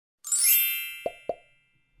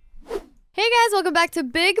Hey guys, welcome back to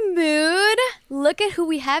Big Mood. Look at who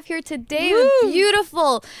we have here today. Woo. The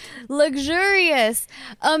beautiful, luxurious,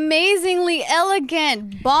 amazingly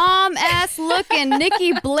elegant, bomb-ass looking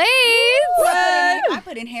Nikki Blades. I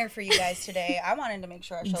put in hair for you guys today. I wanted to make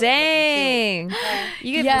sure our show Dang.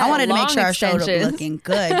 You get I wanted to make long sure our show extensions. looking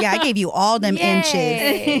good. Yeah, I gave you all them inches.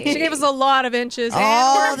 She gave us a lot of inches.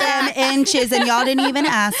 All them inches, and y'all didn't even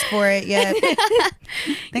ask for it yet.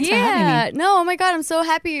 Thanks for having me. No, oh my God, I'm so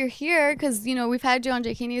happy you're here because, you know, we've had you on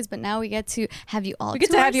JK News, but now we get to have you all We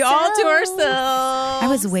get to have you all to ourselves. I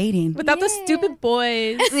was waiting. Without the stupid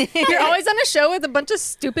boys. You're always on a show with a bunch of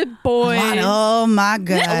stupid boys. Oh my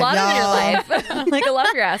God. A lot of your y'all. life. Like a lot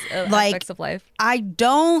of your aspects of life. I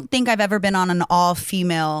don't think I've ever been on an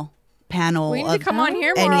all-female panel. We need to of come on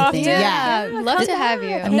here more anything. often. Yeah. Love to have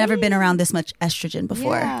you. I've never been around this much estrogen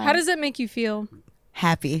before. Yeah. How does it make you feel?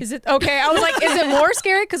 Happy. Is it okay? I was like, is it more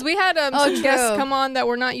scary? Because we had some true. guests come on that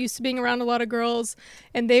were not used to being around a lot of girls,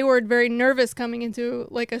 and they were very nervous coming into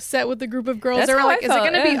like a set with a group of girls. That's They were how like, I is it felt,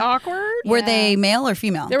 going to be yeah. awkward? Were they male or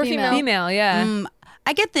female? They were Female. female. Female, yeah.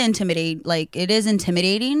 I get the intimidate. Like, it is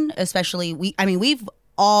intimidating, especially we've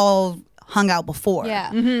all hung out before.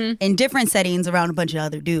 Yeah. In different settings around a bunch of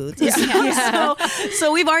other dudes.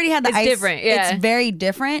 So we've already had the It's ice. different, yeah. It's very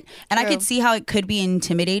different. And I True. could see how it could be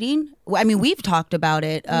intimidating. I mean, we've talked about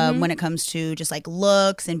it when it comes to just like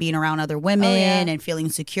looks and being around other women and feeling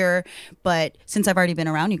secure. But since I've already been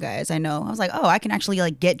around you guys, I know I was like, oh, I can actually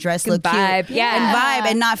like get dressed, look vibe, cute, yeah. and vibe,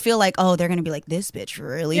 and not feel like, oh, they're gonna be like, this bitch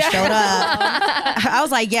really showed up. I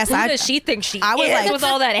was like, yes, Who I. does she think she I was is like- with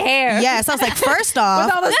all that hair? Yes, I was like, first off,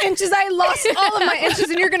 With all those inches, I lost all of my inches,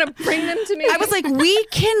 and you're going to bring them to me. I was like, we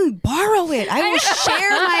can borrow it. I will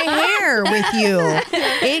share my hair with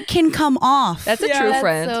you. It can come off. That's a Yeah. true That's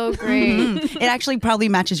friend. so great. It actually probably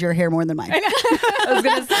matches your hair more than mine. I was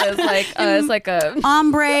gonna say it's like a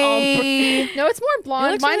Ombre. no, it's more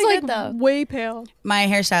blonde. looks Mine's really like good, though. way pale. My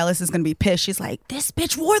hairstylist is going to be pissed. She's like, this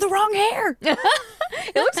bitch wore the wrong hair.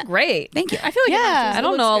 it looks great. Thank you. I feel like it matches. I It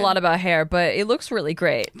don't looks know good. a lot about hair, but it looks really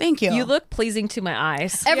great. Thank you. You look pleasing to my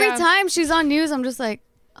eyes. Every Yeah. time she's on news, I'm just like,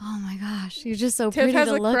 oh my gosh, you're just so Tiff pretty has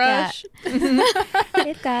to a look crush. at.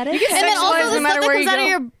 It got it. And then also Sexualized the no matter stuff that where comes you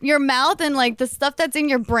out go. of your mouth and like the stuff that's in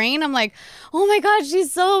your brain, I'm like, oh my god,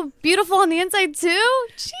 she's so beautiful on the inside too.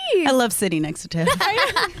 Jeez. I love sitting next to Tiff.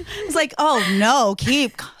 It's like, oh no,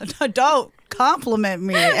 don't compliment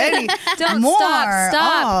me any Don't more.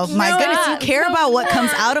 stop. Oh my No, goodness, stop. you care about what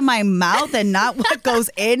comes out of my mouth and not what goes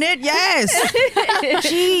in it? Yes.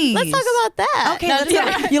 Jeez. Let's talk about that. Okay, let's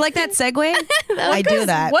talk. You like that segue? I do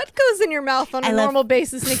that. What goes in your mouth on I a love normal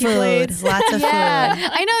basis, Nikki Food. Blades? Lots of Yeah, food.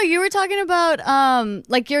 I know you were talking about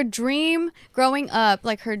like your dream growing up,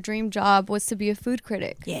 like her dream job was to be a food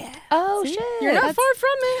critic. Yeah. Oh shit. You're not far from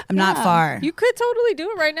it. I'm not far. You could totally do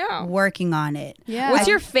it right now. Working on it. Yeah. What's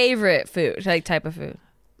your favorite food? Like type of food?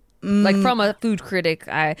 Like from a food critic,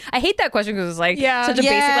 I hate that question because it's like Yeah. such a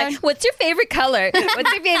Yeah. basic. Like, what's your favorite color?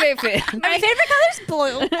 What's your favorite food? My favorite color is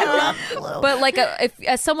blue. But like, if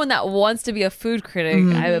as someone that wants to be a food critic,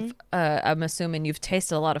 I'm assuming you've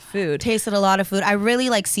tasted a lot of food. Tasted a lot of food. I really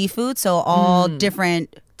like seafood, so all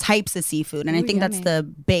different types of seafood. And I think that's yummy. the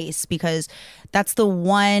base because that's the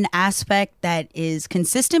one aspect that is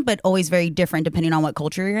consistent but always very different depending on what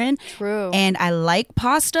culture you're in. True. And I like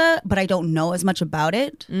pasta, but I don't know as much about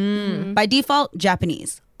it. By default,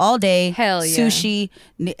 Japanese. All day, Hell yeah. sushi,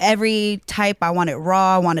 every type. I want it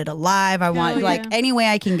raw. I want it alive. I want Hell like yeah. any way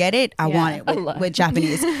I can get it. I want it with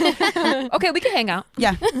Japanese. Okay, we can hang out.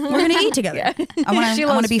 Yeah, we're gonna eat together. I want She to.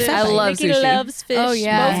 I want loves to be fish. fed. I by you. love Nikki sushi. loves fish. Oh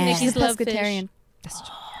yeah, Both Yeah. Nikki's she's love pescatarian. fish.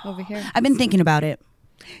 Over here. I've been thinking about it.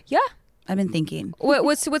 Yeah. I've been thinking.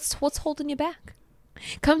 What's holding you back?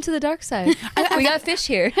 Come to the dark side. We got fish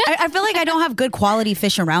here. I feel like I don't have good quality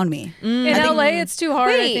fish around me. In LA, it's too hard,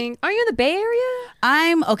 I Wait, think. are you in the Bay Area?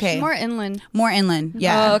 I'm okay. More inland. More inland.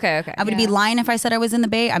 Yeah. Oh, okay. I would be Yeah. lying if I said I was in the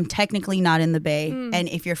Bay. I'm technically not in the Bay. And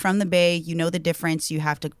if you're from the Bay, you know the difference. You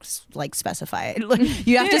have to like specify it. Like,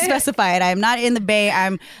 you have to specify it. I'm not in the Bay.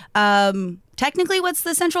 I'm technically what's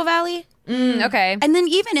the Central Valley? Okay. And then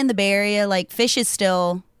even in the Bay Area, like fish is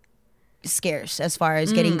still scarce as far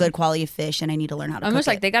as getting good quality fish, and I need to learn how to Almost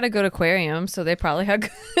cook like they got to go to aquarium, so they probably have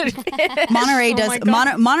good fish. Monterey Oh does my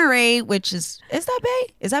God. Monterey, which is that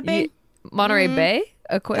Bay? Is that Bay? Monterey Bay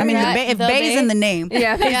I aquarium. mean, Right, if the Bay's Bay? in the name.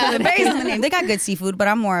 yeah. The Bay's in the name. They got good seafood, but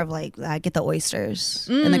I'm more of like I get the oysters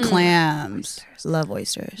and the clams. Love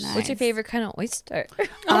oysters. What's your favorite kind of oyster? Oh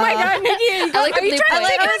my God, Nikki. I like Are you trying to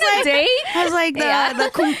take her on a date? I was like Yeah. the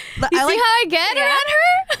You I like see how I get around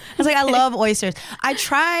her? I was like I love oysters. I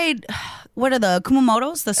tried what are the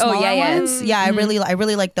Kumamotos? The smaller yeah. ones. Yeah, I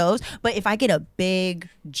really like those. But if I get a big,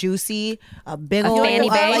 juicy, a big old, fanny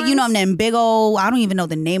bag? like, you know, them big old, I don't even know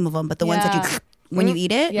the name of them, but the ones that Yeah. you when you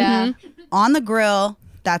eat it, Yeah. on the grill.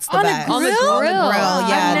 That's the best. On the grill? On the grill,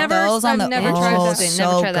 yeah. I've never- those on I've the never tried oh, that. so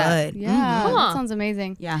Never tried that. good. Yeah, Huh. that sounds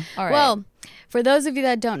amazing. Yeah. All right. Well, for those of you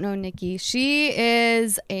that don't know Nikki, she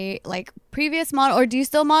is a like previous model, or do you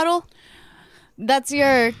still model? That's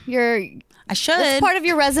your I should. that's part of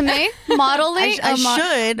your resume, modeling. I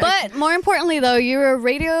should. But more importantly, though, you're a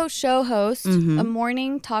radio show host, a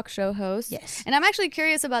morning talk show host. Yes. And I'm actually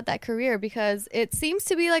curious about that career because it seems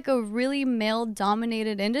to be like a really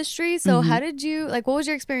male-dominated industry. So how did you like? What was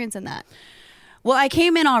your experience in that? Well, I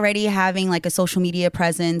came in already having like a social media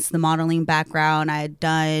presence, the modeling background. I had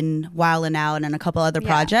done Wild and Out and a couple other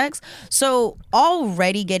projects. So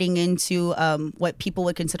already getting into what people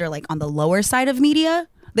would consider like on the lower side of media.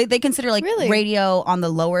 They consider like Really? radio on the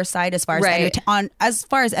lower side as far as Right. as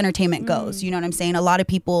far as entertainment goes. You know what I'm saying? A lot of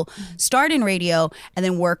people start in radio and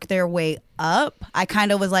then work their way up. I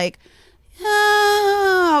kind of was like,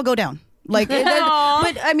 I'll go down. Like, but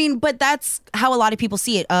I mean, but that's how a lot of people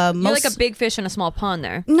see it. You're like a big fish in a small pond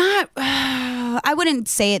there. Not, I wouldn't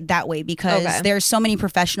say it that way because Okay. there's so many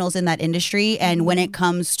professionals in that industry. And when it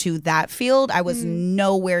comes to that field, I was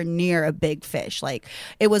nowhere near a big fish. Like,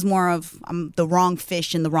 it was more of the wrong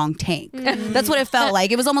fish in the wrong tank. That's what it felt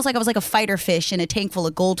like. It was almost like I was like a fighter fish in a tank full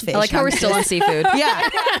of goldfish. I like how I'm we're still on seafood. yeah.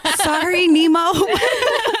 Sorry, Nemo.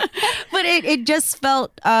 But it just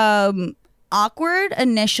felt awkward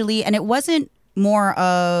initially, and it wasn't more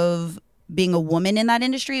of being a woman in that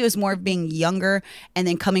industry. It was more of being younger and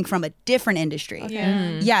then coming from a different industry.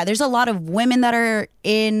 Yeah, there's a lot of women that are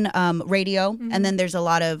in radio, and then there's a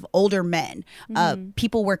lot of older men.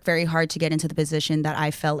 People work very hard to get into the position that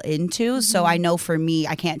I fell into. So I know for me,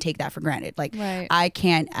 I can't take that for granted. Like, Right. I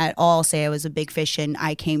can't at all say I was a big fish and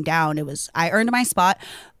I came down. I earned my spot,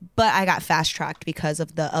 but I got fast tracked because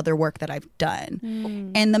of the other work that I've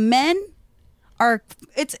done. And the men are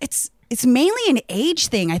it's mainly an age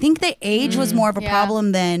thing. I think the age was more of a Yeah.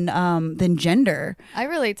 problem than gender. I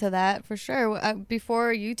relate to that for sure.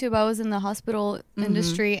 Before YouTube, I was in the hospital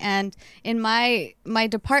industry, and in my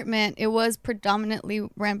department, it was predominantly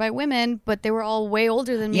ran by women, but they were all way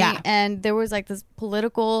older than me. Yeah. And there was like this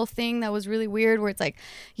political thing that was really weird, where it's like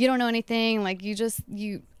you don't know anything, like you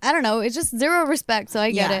I don't know, it's just zero respect. So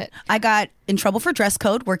I get it. I got in trouble for dress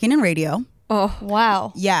code working in radio. Oh,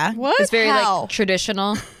 Wow. Yeah. What? it's very How? like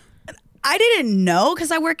traditional. I didn't know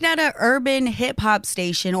because I worked at an urban hip hop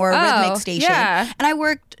station or a rhythmic station. yeah. And I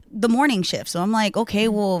worked the morning shift. So I'm like, okay,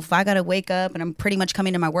 well, if I got to wake up and I'm pretty much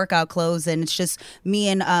coming in my workout clothes and it's just me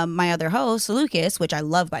and my other host, Lucas, which I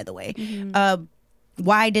love, by the way.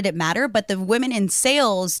 Why did it matter? But the women in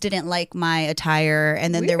sales didn't like my attire,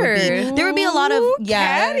 and then there would be a lot of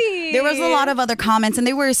catty. there was a lot of other comments, and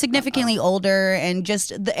they were significantly older, and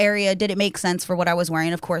just the area, did it make sense for what I was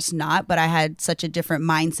wearing? Of course not, but I had such a different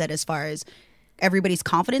mindset as far as everybody's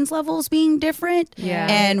confidence levels being different, Yeah.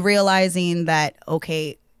 and realizing that,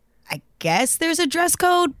 okay, I guess there's a dress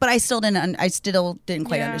code, but I still didn't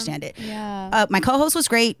quite understand it. Yeah. My co-host was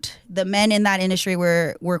great. The men in that industry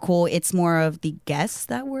were cool. It's more of the guests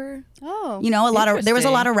that were, Oh. there was a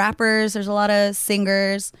Interesting. lot of rappers, there's a lot of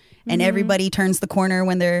singers, and everybody turns the corner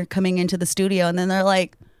when they're coming into the studio, and then they're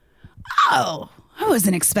like, oh, I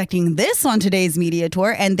wasn't expecting this on today's media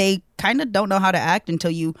tour. And they kind of don't know how to act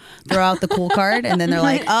until you throw out the cool card, and then they're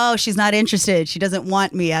like, oh, she's not interested, she doesn't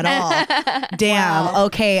want me at all. Damn.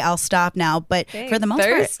 Okay, I'll stop now. But for the most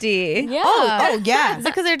part, Thirsty. Yeah. oh yeah, Is it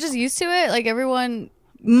because they're just used to it? Like everyone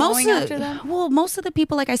most going of after them? most of the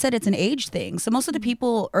people, like I said, it's an age thing. So most of the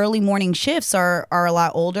people early morning shifts are a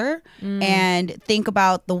lot older. And think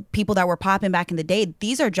about the people that were popping back in the day.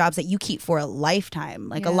 These are jobs that you keep for a lifetime.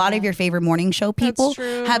 Like a lot of your favorite morning show people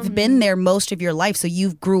true. have been there most of your life, so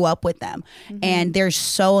you've grew up with them, and they're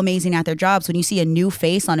so amazing at their jobs. When you see a new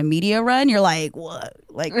face on a media run, you're like, what?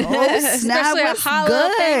 Like, oh snap, Especially a what's hot good?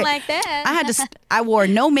 little thing like that. I had to. I wore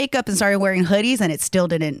no makeup and started wearing hoodies, and it still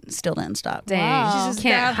didn't stop. Dang. Wow. You just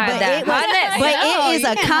can't hide But that it was- hotness. but No, it is you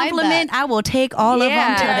a can't hide compliment. I will take all of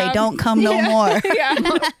them till Yeah. they don't come no more.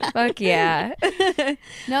 Fuck yeah.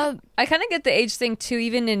 No, I kind of get the age thing too,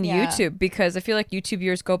 even in Yeah. YouTube, because I feel like YouTube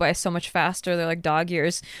years go by so much faster. They're like dog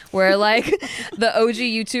years, where like the OG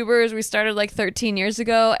YouTubers, we started like 13 years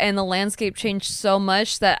ago, and the landscape changed so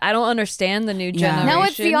much that I don't understand the new Yeah. generation. now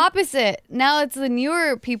it's the opposite. Now it's the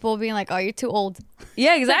newer people being like, "Oh, you're too old."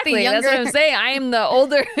 Yeah, exactly. That's what I'm younger- saying. I am the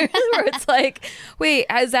older, where it's like, wait,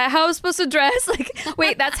 is that how I'm supposed to dress? Like,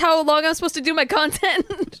 wait, that's how long I'm supposed to do my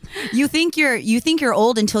content? You think you're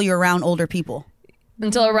old until you're around older people.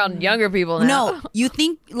 until around younger people now. No, you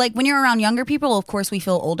think like when you're around younger people, of course we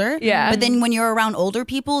feel older. Yeah. But then when you're around older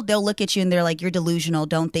people, they'll look at you and they're like, "You're delusional.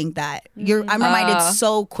 Don't think that." I'm reminded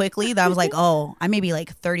so quickly that I was like, "Oh, I may be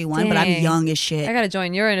like 31, but I'm Dang. young as shit." I gotta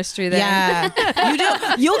join your industry then. Yeah, you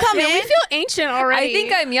do. You'll come in. We feel ancient already. I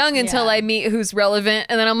think I'm young until I meet who's relevant,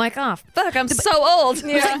 and then I'm like, oh fuck, I'm so old.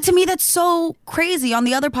 It's like, to me, that's so crazy. On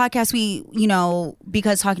the other podcast, we,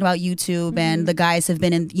 because talking about YouTube and the guys have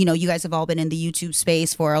been in, you guys have all been in the YouTube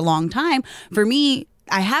space for a long time. For me,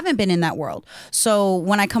 I haven't been in that world. So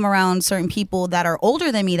when I come around certain people that are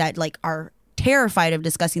older than me that like are terrified of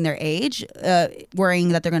discussing their age, worrying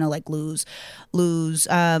that they're going to like lose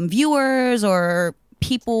viewers or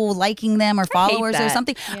people liking them or followers or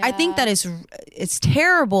something. I think that it's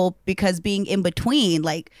terrible because being in between,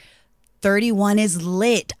 like 31 is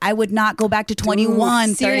lit. I would not go back to 21.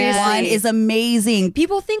 Dude, 31 seriously. is amazing.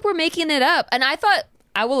 People think we're making it up, and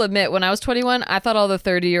I will admit, when I was 21, I thought all the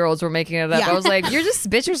 30-year-olds were making it up. Yeah. I was like, you're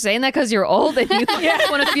saying that because you're old and you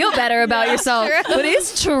want to feel better about yourself. But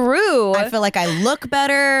it's true. I feel like I look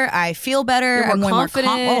better. I feel better. You're more I'm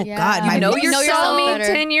confident. oh Yeah. God, You my know voice- yourself. saw me better.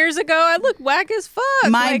 10 years ago. I look whack as fuck.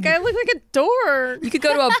 I look like a dork. You could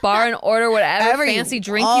go to a bar and order whatever Every- fancy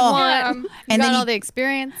drink oh. you want. Yeah. You And got then all you- the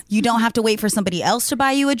experience. You don't have to wait for somebody else to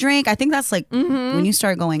buy you a drink. I think that's like when you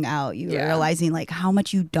start going out, you're realizing like how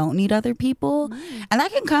much you don't need other people, and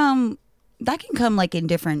that can come like in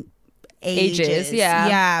different ages.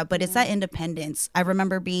 Yeah, but it's that independence. I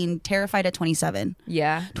remember being terrified at 27.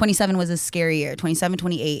 Yeah. 27 was a scary year. 27,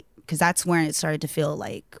 28, because that's when it started to feel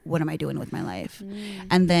like, what am I doing with my life?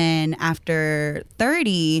 And then after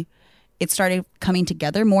 30, it started coming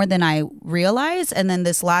together more than I realized. And then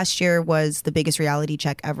this last year was the biggest reality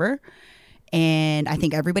check ever. And I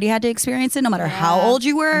think everybody had to experience it, no matter how old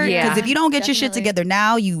you were. Yeah. Because if you don't get your shit Definitely. together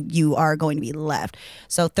now, you are going to be left.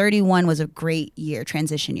 So 31 was a great year,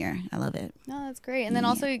 transition year. I love it. No, that's great. And then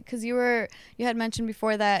also because you had mentioned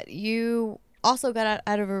before that you also got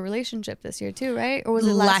out of a relationship this year too, right? Or was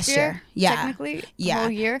it last year? Yeah. Technically, Yeah. the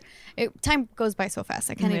whole year. Time goes by so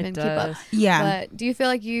fast. I can't It even keep up. does. Yeah. But do you feel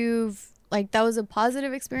like that was a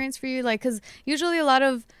positive experience for you? Like, because usually a lot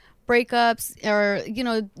of breakups or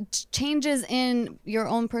changes in your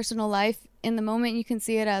own personal life, in the moment you can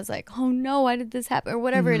see it as like, oh no, why did this happen, or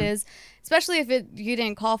whatever it is, especially if you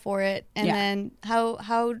didn't call for it. And then how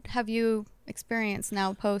have you experienced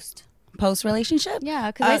now post relationship?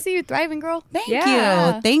 Yeah, because I see you thriving, girl. Thank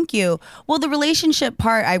Yeah. you. Thank you. Well, the relationship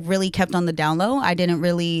part I really kept on the down low. I didn't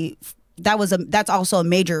really that's also a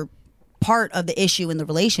major part of the issue in the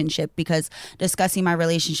relationship, because discussing my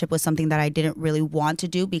relationship was something that I didn't really want to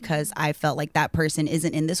do because I felt like that person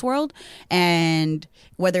isn't in this world, and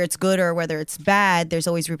whether it's good or whether it's bad, there's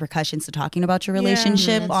always repercussions to talking about your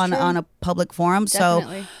relationship that's on true. a public forum.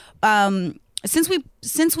 Definitely. So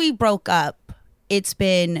since we broke up, it's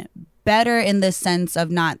been better in the sense of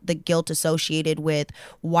not the guilt associated with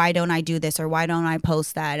why don't I do this or why don't I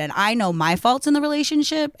post that. And I know my faults in the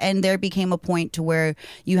relationship, and there became a point to where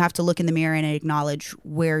you have to look in the mirror and acknowledge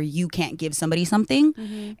where you can't give somebody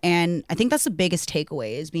something. And I think that's the biggest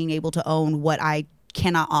takeaway, is being able to own what I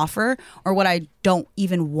cannot offer or what I don't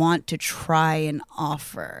even want to try and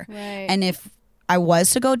offer. Right. And if I was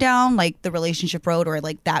to go down like the relationship road or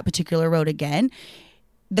like that particular road again,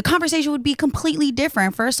 the conversation would be completely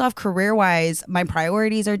different. First off, career-wise, my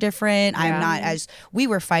priorities are different. I'm not as we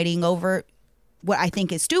were fighting over what I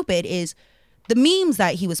think is stupid is the memes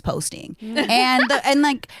that he was posting and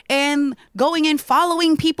going and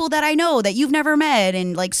following people that I know that you've never met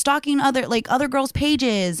and like stalking other girls'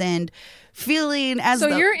 pages and feeling as So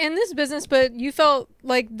though- you're in this business, but you felt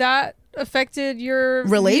like that affected your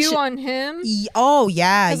view on him? Oh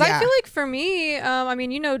yeah, Because yeah. I feel like for me,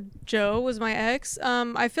 Joe was my ex.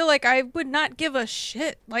 I feel like I would not give a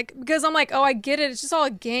shit. Like, because I'm like, oh, I get it. It's just all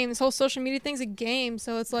a game. This whole social media thing's a game.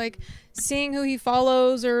 So it's like seeing who he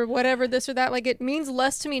follows or whatever, this or that. Like, it means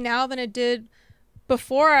less to me now than it did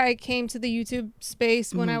before I came to the YouTube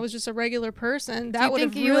space when I was just a regular person. Do That you would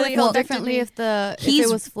think have you would really have felt affected differently me. if if He's-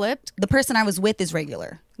 it was flipped? the person I was with is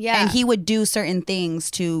regular. Yeah. And he would do certain things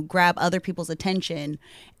to grab other people's attention,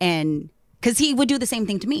 and because he would do the same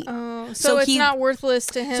thing to me. So So it's he- not worthless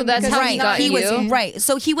to him. So that's because how he's he not- got he you? was right.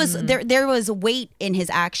 So he was there was weight in his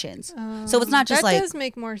actions. So it's not just that like does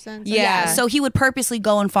make more sense. Yeah. So he would purposely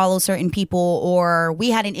go and follow certain people, or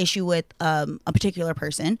we had an issue with a particular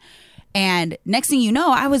person. And next thing you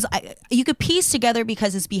know, you could piece together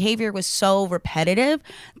because his behavior was so repetitive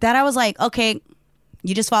that I was like, okay,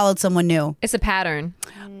 you just followed someone new. It's a pattern.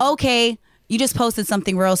 Okay, You just posted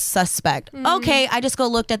something real suspect. Okay, I just go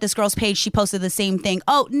looked at this girl's page. She posted the same thing.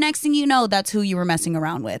 Oh, next thing you know, that's who you were messing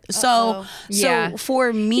around with. So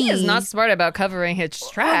for me, he is not smart about covering his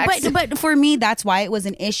tracks. But for me, that's why it was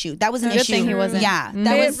an issue. That was an Good issue. thing he wasn't. Yeah, that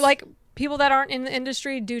They, was like people that aren't in the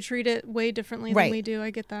industry do treat it way differently Right. than we do. I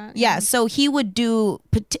get that. Yeah, so he would do,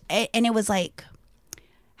 and it was like,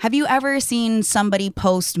 have you ever seen somebody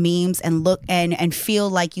post memes and look and feel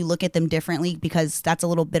like you look at them differently because that's a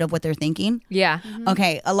little bit of what they're thinking? Yeah.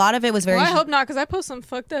 Okay, a lot of it was very. Well, I hope not, because I post some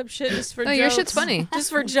fucked up shit just for No, jokes. your shit's funny. Just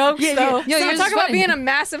for jokes, though. Yeah, So yours talk is about funny. being a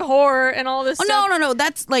massive whore and all this Oh, stuff. no.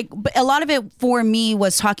 That's like, but a lot of it for me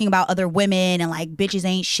was talking about other women and like bitches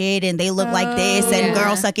ain't shit and they look like this and yeah.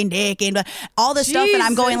 girls sucking dick and all this stuff. And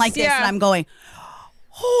I'm going like this Jesus, and yeah. I'm going,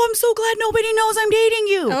 oh, I'm so glad nobody knows I'm dating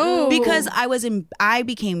you. Oh. Because I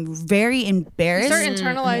became very embarrassed. Start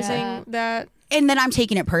internalizing that. And then I'm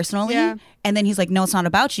taking it personally. Yeah. And then he's like, no, it's not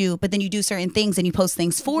about you. But then you do certain things and you post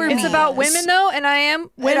things for me. It's about women, though, and I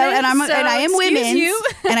am women. And I am excuse women, you.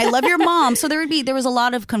 and I love your mom. So there was a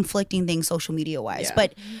lot of conflicting things social media wise. Yeah.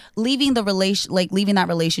 But leaving that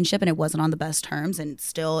relationship, and it wasn't on the best terms, and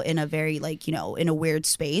still in a very in a weird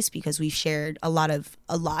space because we've shared a lot of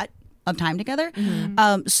time together.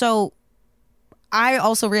 So I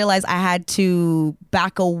also realized I had to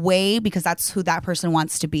back away because that's who that person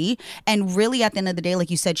wants to be. And really at the end of the day,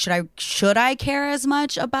 like you said, should I care as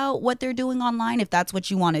much about what they're doing online? If that's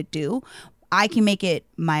what you want to do, I can make it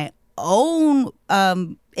my own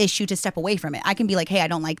issue to step away from it. I can be like, hey, I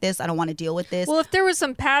don't like this. I don't want to deal with this. Well, if there was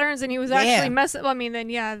some patterns and he was actually messing, I mean, then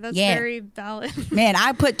that's Yeah. very valid. Man,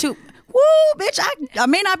 I put two. Woo, bitch! I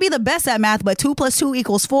may not be the best at math, but 2 + 2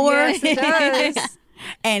 = 4. Yes, it does.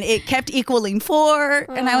 And it kept equaling 4.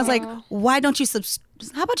 And I was like, Oh. why don't you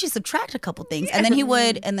how about you subtract a couple things? And then he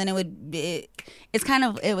would, and then it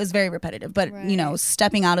was very repetitive. But,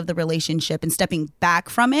 stepping out of the relationship and stepping back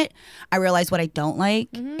from it, I realized what I don't like.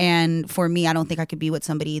 And for me, I don't think I could be with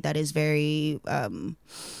somebody that is very,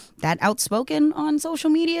 that outspoken on social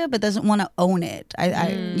media, but doesn't want to own it.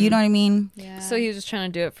 You know what I mean? Yeah. So he was just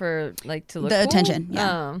trying to do it for to look The cool? attention,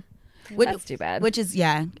 yeah. Oh. That's too bad. Which is,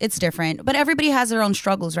 it's different. But everybody has their own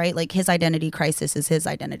struggles, right? Like his identity crisis is his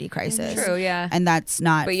identity crisis. True, yeah. And that's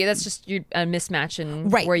not. But that's just a mismatch in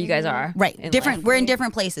Right. where you guys are. Right. in Different. life. We're in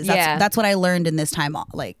different places. Yeah. That's what I learned in this time,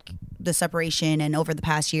 like the separation and over the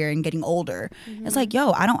past year and getting older. It's like,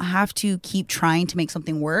 yo, I don't have to keep trying to make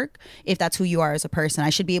something work if that's who you are as a person. I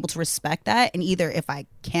should be able to respect that. And either if I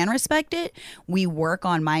can respect it, we work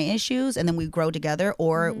on my issues and then we grow together,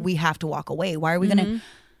 or we have to walk away. Why are we going to?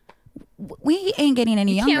 We ain't getting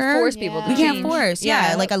any younger. Can't force people to We can't change. force.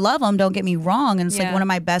 Yeah. Like I love them. Don't get me wrong. And it's like Yeah. one of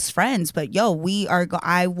my best friends. But yo,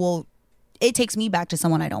 it takes me back to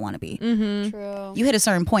someone I don't want to be. True. You hit a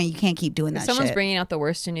certain point, you can't keep doing If that someone's shit. bringing out the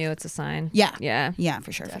worst in you, it's a sign. Yeah. Yeah. Yeah,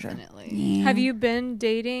 for sure, Definitely. Have you been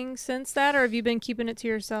dating since that, or have you been keeping it to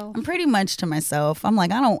yourself? I'm pretty much to myself. I'm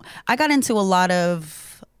like, I got into a lot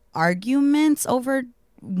of arguments over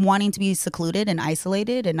wanting to be secluded and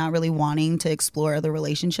isolated and not really wanting to explore other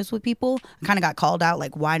relationships with people. I kind of got called out,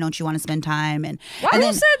 like, why don't you want to spend time? And Who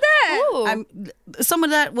said that? Ooh.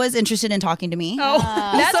 someone that was interested in talking to me. Oh,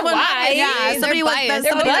 That's why. Yeah, somebody was. biased.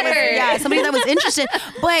 Somebody They're that was, butthurt. yeah, somebody that was interested.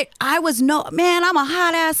 But I was I'm a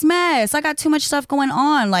hot ass mess. I got too much stuff going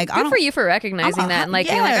on. Like, I Good don't. for you for recognizing I'm a- that and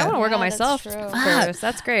being like, I want to work on Yeah, that's myself true. first.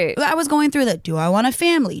 That's great. I was going through do I want a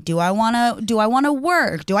family? Do I want to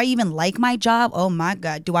work? Do I even like my job? Oh my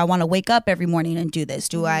God. Do I want to wake up every morning and do this?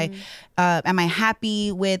 Do I, am I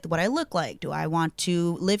happy with what I look like? Do I want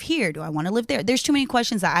to live here? Do I want to live there? There's too many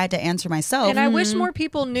questions that I had to answer myself. And I wish more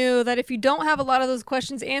people knew that if you don't have a lot of those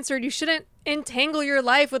questions answered, you shouldn't entangle your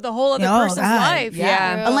life with the whole other Oh, person's God. life.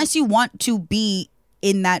 Yeah. Unless you want to be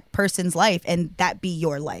in that person's life and that be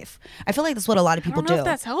your life. I feel like that's what a lot of I people don't know do. if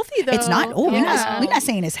that's healthy though. It's not. Oh, Yeah. we're not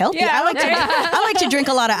saying it's healthy. Yeah, I like to drink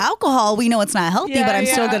a lot of alcohol. We know it's not healthy, Yeah, but I'm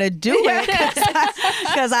still yeah. gonna do it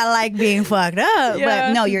because I like being fucked up. Yeah.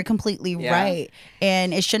 But no, you're completely Yeah. right,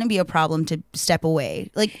 and it shouldn't be a problem to step away.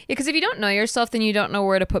 Like Because if you don't know yourself, then you don't know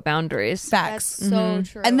where to put boundaries. facts. That's so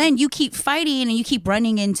true. And then you keep fighting and you keep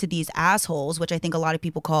running into these assholes, which I think a lot of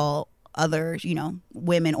people call other,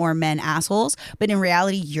 women or men assholes. But in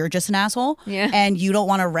reality, you're just an asshole. Yeah. And you don't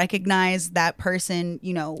want to recognize that person,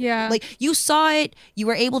 Yeah. like you saw it, you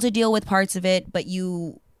were able to deal with parts of it, but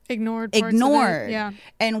you ignored. Parts of it. ignored. Yeah.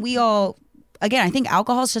 And again, I think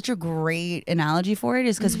alcohol is such a great analogy for it,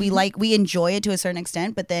 is because we enjoy it to a certain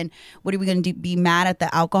extent, but then what are we going to do? Be mad at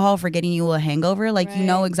the alcohol for getting you a hangover? Like, you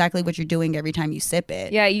know exactly what you're doing every time you sip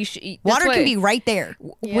it. Yeah, you should. Water can be right there.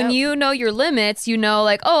 When you know your limits, you know,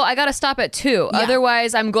 like, oh, I got to stop at 2. Yeah.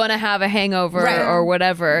 Otherwise, I'm going to have a hangover or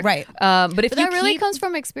whatever. Right. But if But you that really comes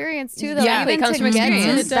from experience too, though. Yeah, even it comes to from get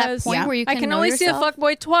experience. to that It does. point where you can I can know only yourself. see a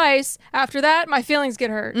fuckboy twice. After that, my feelings get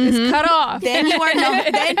hurt. It's cut off. Then you are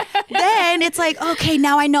then it's like, okay,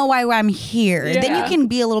 now I know why I'm here. Then you Yeah. can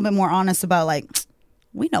be a little bit more honest about, like,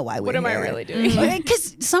 we know why we're What am I here. really doing?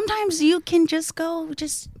 Because sometimes you can just go,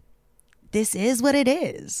 this is what it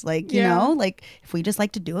is. Like, you Yeah. know, like, if we just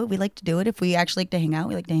like to do it, we like to do it. If we actually like to hang out,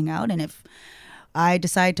 we like to hang out. And if I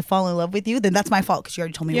decide to fall in love with you, then that's my fault because you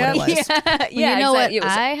already told me what it was. yeah, You know exactly. It what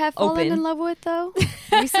was I have fallen open. in love with though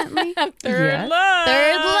recently? Third love.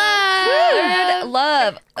 Third love. Third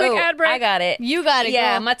love. Quick Oh, ad break. I got it. You got it.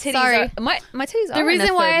 Yeah, girl. my titties. Sorry. Are, my titties. The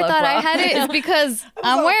reason why I thought I had it is because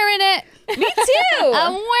I'm wearing it. Me too.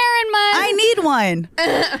 I'm wearing mine. I need one.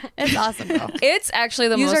 It's awesome, girl. It's actually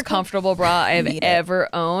the Use our most code. comfortable bra I've Need it. ever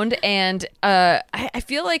owned. And I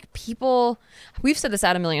feel like people, we've said this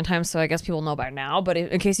out a million times, so I guess people know by now. But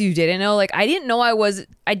in case you didn't know, like, I didn't know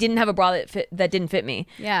I didn't have a bra that didn't fit me.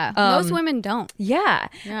 Yeah. Most women don't. Yeah.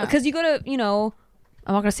 Yeah. Because you go to, you know,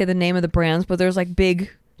 I'm not going to say the name of the brands, but there's like big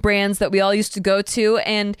brands that we all used to go to,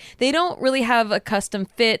 and they don't really have a custom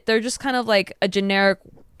fit. They're just kind of like a generic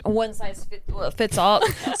one size fits all.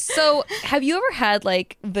 So have you ever had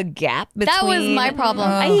like the gap between? That was my problem.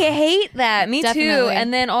 I hate that. Me too. Definitely.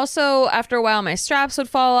 And then also after a while my straps would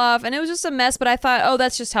fall off and it was just a mess, but I thought, oh,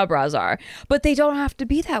 that's just how bras are. But they don't have to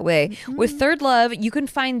be that way. With Third Love, you can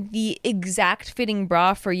find the exact fitting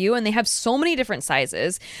bra for you, and they have so many different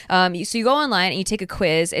sizes. So you go online and you take a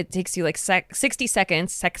quiz. It takes you like 60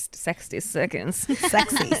 seconds. 60 seconds.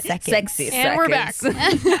 Sexy. Sexy And we're back.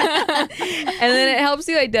 seconds. And then it helps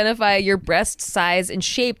you identify your breast size and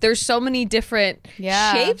shape. There's so many different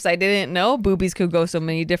shapes I didn't know. Boobies could go so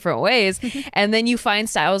many different ways. And then you find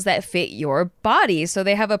styles that fit your body. So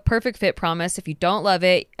they have a perfect fit promise. If you don't love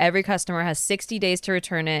it, every customer has 60 days to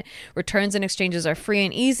return it. Returns and exchanges are free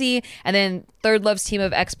and easy. And then Third Love's team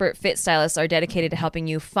of expert fit stylists are dedicated to helping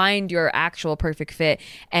you find your actual perfect fit.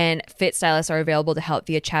 And fit stylists are available to help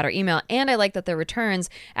via chat or email. And I like that their returns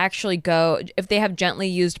actually go, if they have gently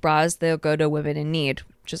used bras, they'll go to Women in Need,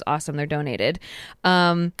 which is awesome. They're donated.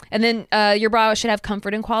 And then your bra should have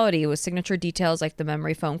comfort and quality with signature details like the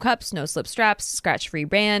memory foam cups, no slip straps, scratch-free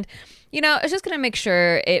band. You know, it's just going to make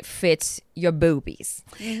sure it fits your boobies.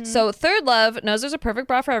 So Third Love knows there's a perfect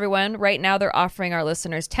bra for everyone. Right now, they're offering our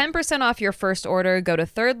listeners 10% off your first order. Go to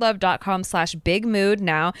thirdlove.com/bigmood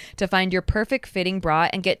now to find your perfect fitting bra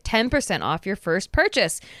and get 10% off your first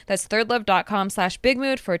purchase. That's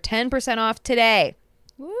thirdlove.com/bigmood for 10% off today.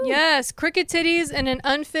 Yes, crooked titties and an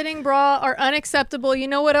unfitting bra are unacceptable. You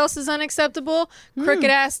know what else is unacceptable? Crooked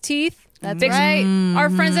ass teeth. That's right. Our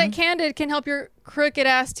friends at Candid can help your crooked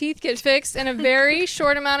ass teeth get fixed in a very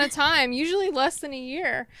short amount of time, usually less than a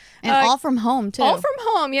year. And all from home too. All from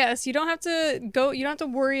home, yes. You don't have to go. You don't have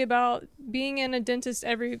to worry about being in a dentist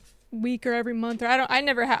every week or every month. Or I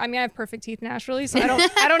never have. I mean, I have perfect teeth naturally, so I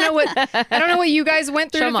don't know what you guys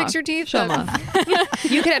went through to fix your teeth. Show 'em off.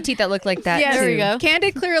 You could have teeth that look like that. Yes. too. There we go.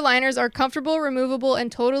 Candid clear aligners are comfortable, removable,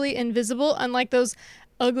 and totally invisible, unlike those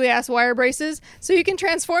ugly ass wire braces. So you can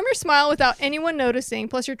transform your smile without anyone noticing.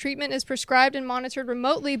 Plus, your treatment is prescribed and monitored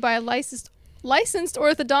remotely by a licensed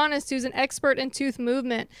orthodontist who's an expert in tooth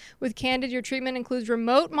movement. With Candid, your treatment includes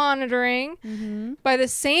remote monitoring by the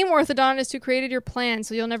same orthodontist who created your plan,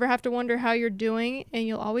 so you'll never have to wonder how you're doing, and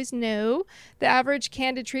you'll always know. The average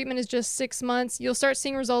Candid treatment is just 6 months. You'll start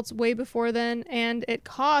seeing results way before then, and it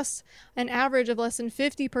costs an average of less than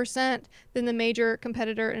 50% than the major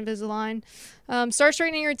competitor, Invisalign. Start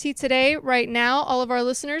straightening your teeth today. Right now, all of our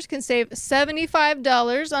listeners can save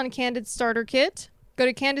 $75 on Candid starter kit. Go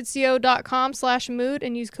to candidco.com/mood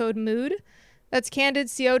and use code MOOD. That's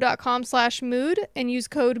candidco.com/mood and use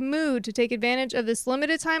code MOOD to take advantage of this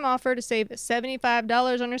limited time offer to save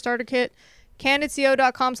 $75 on your starter kit.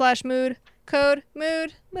 candidco.com/mood. Code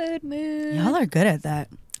MOOD. Mood. Y'all are good at that.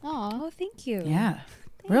 Aw. Oh, thank you. Yeah.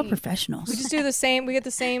 Real professionals. We just do the same. We get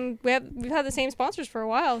the same. We've had the same sponsors for a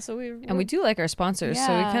while, so And we do like our sponsors,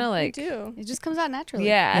 so we Yeah, kind of we like, do. It just comes out naturally.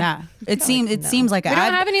 yeah. Yeah. It seems like We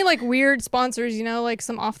don't have any like weird sponsors, you know, like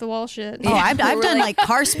some off the wall shit. Oh, I've done like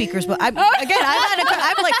car speakers, but I've had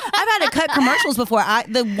to cut commercials before.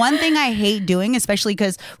 The one thing I hate doing, especially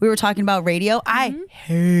because we were talking about radio, I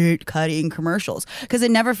hate cutting commercials because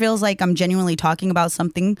it never feels like I'm genuinely talking about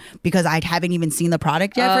something because I haven't even seen the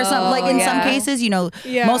product yet. For some, like in some cases, you know,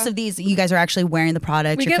 Yeah. most of these, you guys are actually wearing the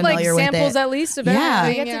product. We You're get like familiar with samples it. at least of Yeah.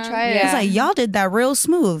 everything. We get to try it. Yeah. It's like y'all did that real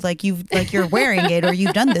smooth. Like you're wearing it or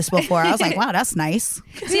you've done this before. I was like, wow, that's nice.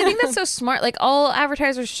 See, I think that's so smart. Like all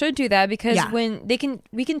advertisers should do that because Yeah. when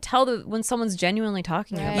we can tell that when someone's genuinely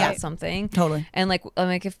talking Right. about Yeah. something. Totally. And like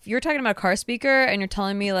if you're talking about a car speaker and you're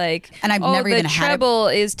telling me like, And I've never the even had it. treble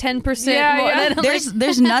is 10% Yeah, more. yeah. And then I'm like,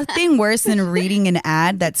 There's nothing worse than reading an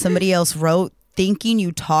ad that somebody else wrote thinking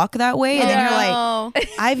you talk that way, and then you're like, No.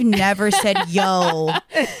 I've never said yo.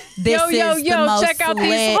 This yo, is the most check out these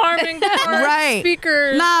lit. Harman Kardon Right.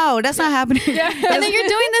 speakers. No, that's not happening. And then you're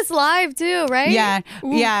doing this live too, right? Yeah,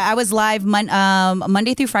 yeah. I was live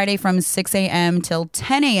Monday through Friday from 6 a.m. till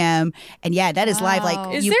 10 a.m. And yeah, that is live. Wow.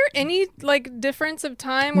 Like, Is you, there any like difference of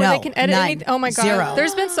time where No, they can edit none. anything? Oh my god, Zero.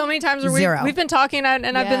 there's been so many times where Zero. we've been talking and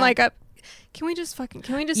I've been Yeah. like, can we just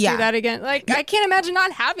Yeah. do that again? Like I can't imagine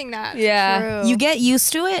not having that. yeah. True. you get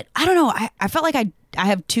used to it. I don't know. I felt like I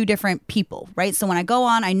have two different people, right? So when I go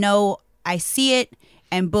on, I know I see it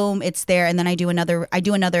and boom, it's there. And then I do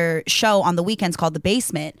another show on the weekends called The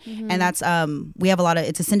Basement. And that's we have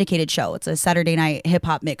it's a syndicated show. It's a Saturday night hip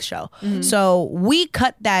hop mix show. So we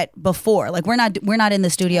cut that before. Like we're not in the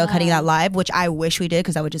studio cutting that live, which I wish we did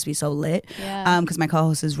because that would just be so lit. Yeah. Because my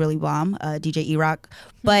co-host is really bomb, DJ E-Rock.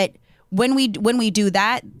 But when we do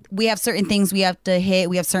that, we have certain things we have to hit.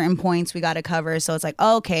 We have certain points we got to cover. So it's like,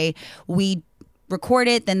 okay, we record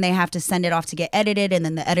it, then they have to send it off to get edited, and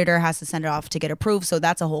then the editor has to send it off to get approved. So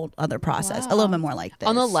that's a whole other process. A little bit more like this.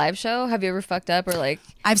 On the live show, have you ever fucked up or like?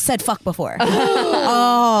 I've said fuck before.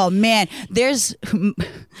 Oh man, there's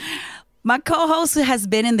my co-host has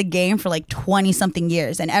been in the game for like 20 something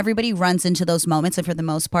years, and everybody runs into those moments. And for the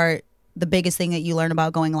most part, the biggest thing that you learn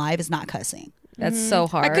about going live is not cussing. That's so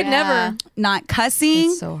hard. I could never. Not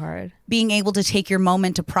cussing, It's so hard. being able to take your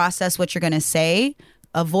moment to process what you're going to say,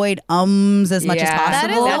 avoid ums as much as Yeah. possible.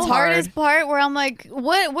 That is That's the hardest hard. part where I'm like,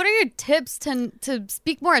 what are your tips to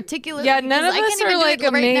speak more articulately? Yeah, none of Because I us can't even are do like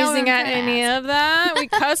it right now when amazing I'm at trying to any ask. of that. We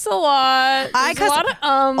cuss a lot. I There's cuss- a lot of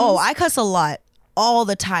Oh, I cuss a lot all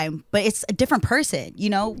the time, but it's a different person, you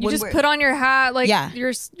know? You When just we're- put on your hat, like Yeah.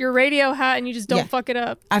 your radio hat, and you just don't Yeah. fuck it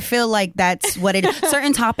up. I feel like that's what it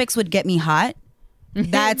certain topics would get me hot.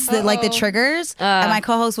 That's the like the triggers, and my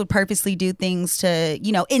co-host would purposely do things to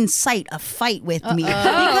incite a fight with me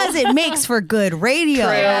because it makes for good radio.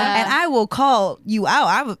 And I will call you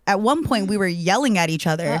out. At one point we were yelling at each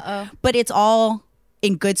other, but it's all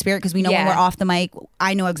in good spirit because we know when Yeah. we're off the mic.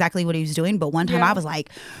 I know exactly what he was doing, but one time Yeah. I was like,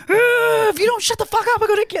 if you don't shut the fuck up, I'm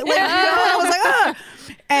gonna get. Like, I was like, ah.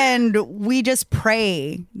 And we just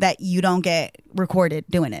pray that you don't get recorded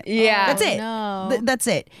doing it. Yeah. That's it. no. That's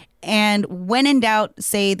it. And when in doubt,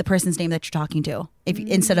 say the person's name that you're talking to,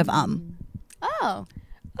 instead of Oh, Oh,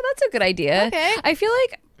 that's a good idea. Okay. I feel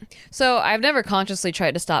like so I've never consciously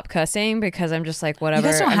tried to stop cussing because I'm just like whatever.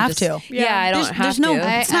 guys don't I'm have just- to. Yeah, I don't There's, have there's no.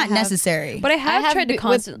 to. It's not I have. necessary. But I have tried to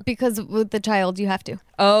constantly. because with the child you have to.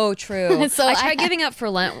 Oh, true. So I I- tried giving up for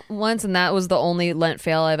Lent once, and that was the only Lent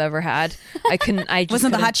fail I've ever had. I couldn't. I just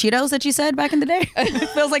Wasn't the hot couldn't- Cheetos that you said back in the day? It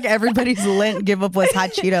feels like everybody's Lent give up was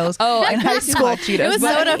hot Cheetos. Oh, in high school. hot Cheetos. It was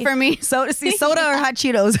But- soda for me. Soda or hot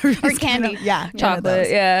Cheetos Or candy. Yeah, one of chocolate. those.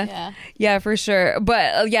 Yeah. Yeah. For sure.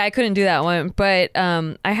 But yeah, I couldn't do that one. But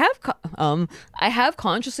I have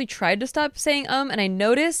consciously tried to stop saying and I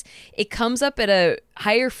notice it comes up at a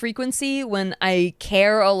higher frequency when I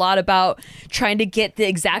care a lot about trying to get the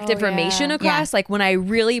exact information yeah. across. Like when I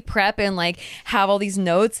really prep and like have all these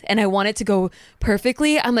notes and I want it to go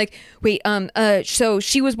perfectly, I'm like, wait, so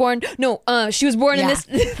she was born in this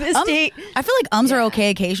date. I feel like ums are okay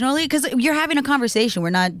occasionally because you're having a conversation. We're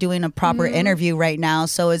not doing a proper interview right now,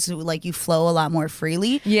 so it's like you flow a lot more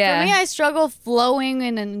freely. Yeah. For me, I struggle flowing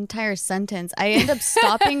in an entire sentence. I end up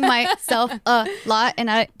stopping myself a lot, and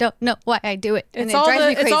I don't know why I do it. And It's it all drives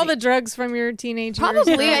me it's crazy. all the drugs from your teenage years.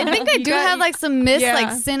 Probably. I think I You do got- have like some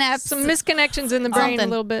synapse. some misconnections in the brain a Something.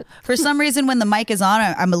 little bit. For some reason, when the mic is on,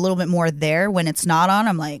 I'm a little bit more there. When it's not on,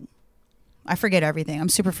 I'm like, I forget everything. I'm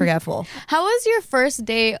super forgetful. How was your first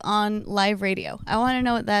day on live radio? I want to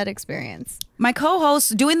know what that experience. My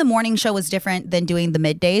co-host doing the morning show was different than doing the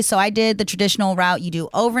midday. So I did the traditional route. You do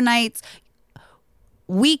overnights,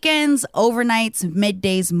 weekends, overnights,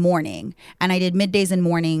 middays, morning. And I did middays and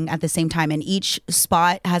morning at the same time. And each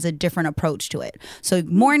spot has a different approach to it. So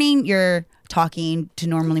morning, you're talking to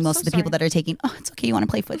normally most of the people that are taking. Oh, it's okay. You want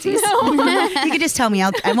to play footsies? You can just tell me.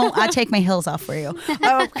 I'll take my heels off for you.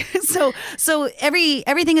 So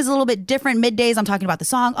everything is a little bit different. Middays, I'm talking about the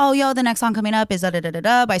song. Oh, yo, the next song coming up is da da da da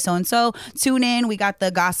da by so and so. Tune in. We got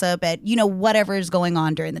the gossip at whatever is going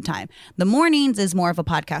on during the time. The mornings is more of a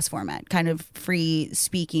podcast format, kind of free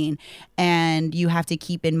speaking, and you have to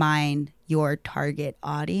keep in mind your target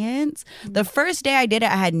audience. The first day I did it,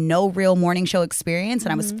 I had no real morning show experience,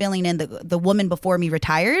 and I was filling in the woman before me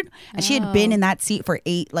retired, and she had been in that seat for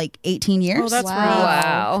 18 years. Oh, that's rough.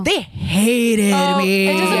 Wow. They hated me.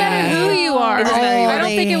 It doesn't matter who you are. I don't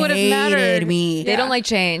think it would have mattered. Me. They don't like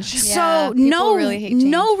change. Yeah, So people really hate change.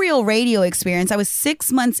 no real radio experience. I was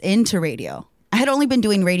 6 months into radio. I had only been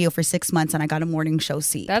doing radio for 6 months, and I got a morning show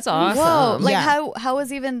seat. That's awesome. Whoa, like Yeah. how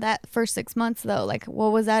was even that first 6 months though? Like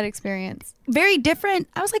what was that experience? Very different.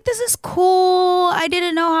 I was like, this is cool. I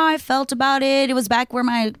didn't know how I felt about it. It was back where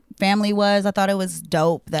my family was. I thought it was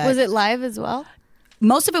dope. Was it live as well?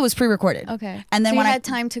 Most of it was pre-recorded. Okay. And then so when you I had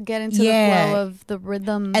time to get into the Yeah. flow of the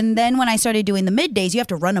rhythm. And then when I started doing the middays, you have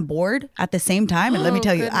to run a board at the same time. And let me Oh,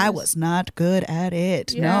 tell you, I goodness. was not good at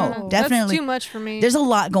it. Yeah. No, definitely. That's too much for me. There's a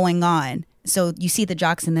lot going on. So you see the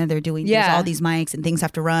jocks in there, they're doing Yeah. all these mics and things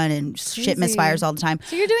have to run and shit Crazy. misfires all the time.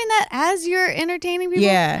 so you're doing that as you're entertaining people?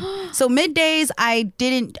 Yeah. So middays, I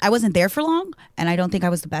wasn't there for long, and I don't think I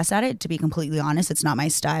was the best at it. To be completely honest, it's not my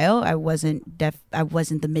style. I wasn't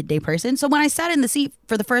the midday person. So when I sat in the seat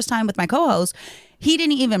for the first time with my co-host, he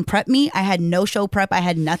didn't even prep me. I had no show prep. I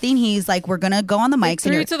had nothing. He's like, "We're gonna go on the mics."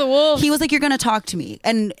 threw and you to the wolves. He was like, "You're gonna talk to me,"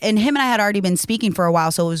 and him and I had already been speaking for a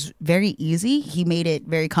while, so it was very easy. He made it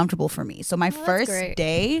very comfortable for me. So my first great.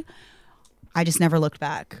 day, I just never looked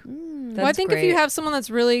back. Well, I think if you have someone that's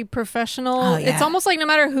really professional, yeah. it's almost like no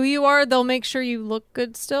matter who you are, they'll make sure you look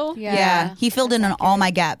good still. Yeah. He filled in on all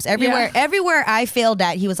my gaps. Everywhere I failed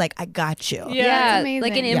at, he was like, "I got you." Yeah. Yeah, amazing.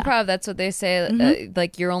 like in Yeah. improv, that's what they say.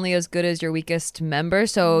 Like you're only as good as your weakest member,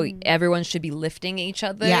 so everyone should be lifting each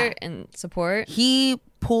other Yeah. and support. He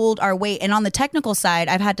pulled our weight. And on the technical side,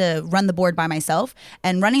 I've had to run the board by myself.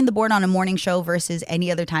 And running the board on a morning show versus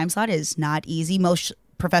any other time slot is not easy. Most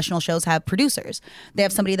professional shows have producers. They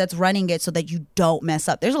have somebody that's running it so that you don't mess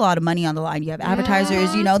up. There's a lot of money on the line. You have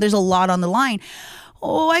advertisers, there's a lot on the line.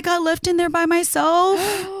 Oh, I got left in there by myself.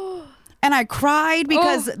 And I cried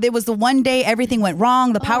because there was the one day everything went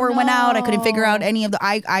wrong. The power went out. I couldn't figure out any of the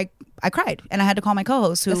I cried, and I had to call my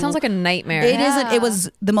co-host who That sounds like a nightmare. It was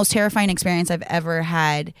the most terrifying experience I've ever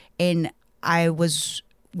had. And I was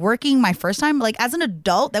working my first time, like as an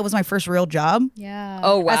adult, that was my first real job. Yeah.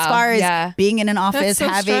 Oh wow. As far as yeah. being in an office, so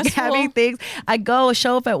having stressful. things, I go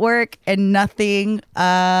show up at work and nothing.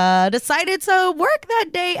 Decided to work that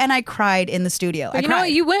day, and I cried in the studio. But you know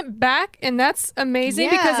what? You went back, and that's amazing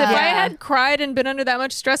because if I Yeah. had cried and been under that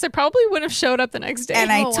much stress, I probably wouldn't have showed up the next day.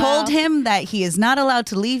 And I Oh, told wow. him that he is not allowed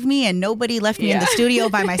to leave me, and nobody left me in the studio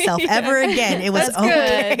by myself ever again. It was That's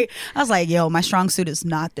okay. good. I was like, yo, my strong suit is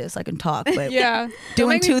not this. I can talk, but yeah,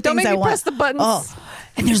 doing two don't things make at me once. press the buttons. Oh,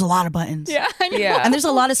 and there's a lot of buttons. Yeah, I know. Yeah. And there's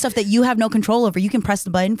a lot of stuff that you have no control over. You can press the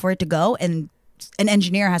button for it to go, and an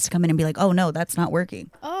engineer has to come in and be like, "Oh no, that's not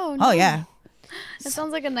working." Oh, no. Oh yeah, It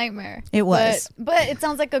sounds like a nightmare. It was. But it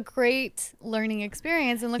sounds like a great learning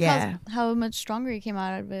experience. And look Yeah. how much stronger you came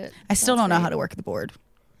out of it. I still don't know how to work the board.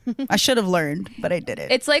 I should have learned, but I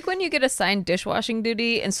didn't. It's like when you get assigned dishwashing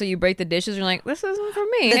duty, and so you break the dishes. You're like, "This isn't for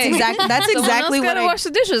me." That's Hey, that's someone exactly else what gotta wash the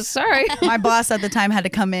dishes. Sorry. my boss at the time had to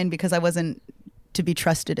come in because I wasn't to be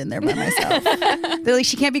trusted in there by myself. They're like,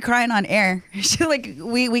 she can't be crying on air. She's like,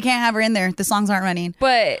 we can't have her in there. The songs aren't running.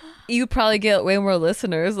 But you probably get way more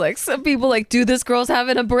listeners. Like some people, like, "Do this girl's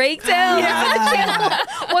having a breakdown?" Yeah.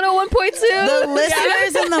 101.2. The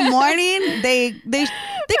listeners in the morning, they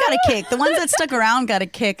got a kick. The ones that stuck around got a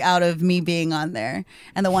kick out of me being on there,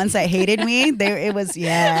 and the ones that hated me, it was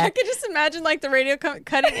I could just imagine like the radio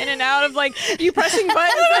cutting in and out of like you pressing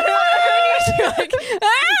buttons. You're like,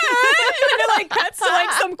 and it like cuts to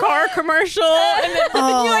like some car commercial, and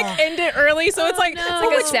then you like end it early, so it's like, It's like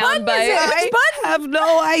a which sound button is bite. it? I have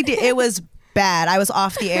no idea. It was bad. I was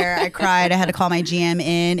off the air. I cried. I had to call my GM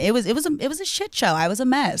in. It was a shit show. I was a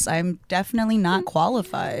mess. I'm definitely not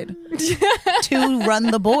qualified to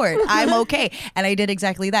run the board. I'm okay. And I did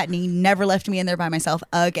exactly that. And he never left me in there by myself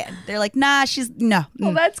again. They're like, nah, no.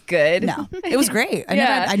 Well, that's good. No. It was great. I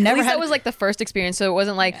At never least had that was like the first experience, so it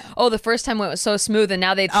wasn't like, oh, the first time went so smooth, and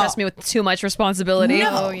now they trust me with too much responsibility.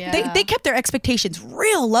 No, Oh, yeah. they kept their expectations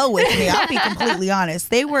real low with me. I'll be completely honest.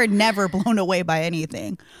 They were never blown away by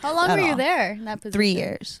anything. How long at were you all. there in that position? 3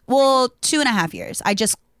 years. Well, 2.5 years. I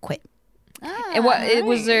just quit. Ah, And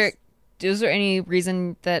was nice. there any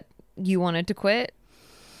reason that you wanted to quit?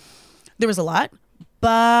 There was a lot.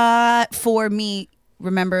 But for me,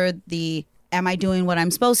 remember am I doing what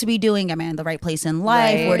I'm supposed to be doing? Am I in the right place in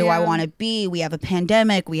life? Right. Where do I want to be? We have a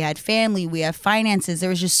pandemic. We had family. We have finances. There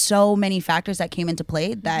was just so many factors that came into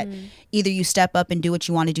play that either you step up and do what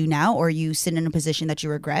you want to do now, or you sit in a position that you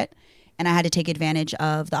regret. And I had to take advantage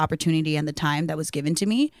of the opportunity and the time that was given to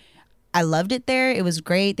me. I loved it there. It was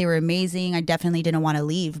great. They were amazing. I definitely didn't want to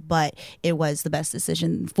leave, but it was the best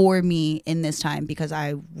decision for me in this time, because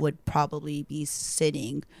I would probably be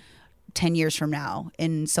sitting 10 years from now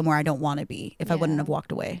in somewhere I don't want to be if I wouldn't have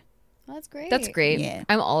walked away. Well, that's great. That's great. Yeah.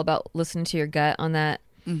 I'm all about listening to your gut on that.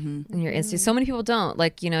 And your instincts. So many people don't.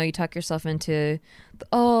 Like, you talk yourself into,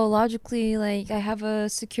 logically, like, I have a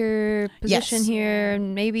secure position here,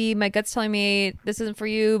 and maybe my gut's telling me this isn't for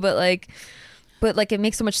you, but it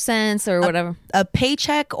makes so much sense or whatever. A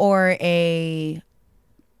paycheck or any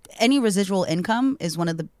residual income is one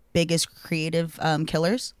of the biggest creative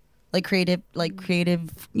killers. Creative,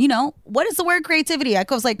 what is the word creativity? I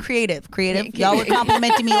was like creative. Y'all were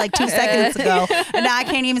complimenting me like 2 seconds ago, and now I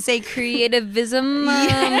can't even say Creativism.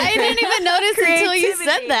 I didn't even notice until you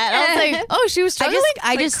said that. I was like, oh, she was struggling.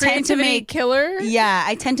 I just tend to make killer. Yeah,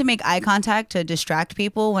 I tend to make eye contact to distract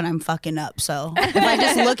people when I'm fucking up. So if I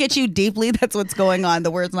just look at you deeply, that's what's going on.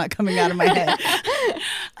 The word's not coming out of my head.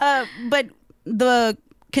 But the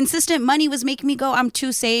consistent money was making me go, I'm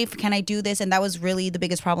too safe. Can I do this? And that was really the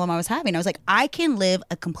biggest problem I was having. I was like, I can live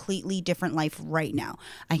a completely different life right now.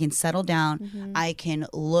 I can settle down. I can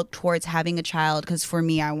look towards having a child. Because for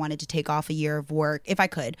me, I wanted to take off a year of work. If I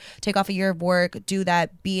could take off a year of work, do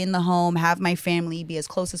that, be in the home, have my family, be as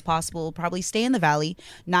close as possible, probably stay in the Valley,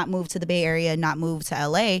 not move to the Bay Area, not move to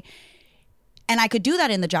LA. And I could do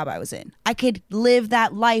that in the job I was in. I could live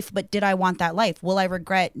that life, but did I want that life? Will I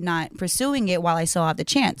regret not pursuing it while I still have the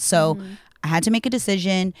chance? So I had to make a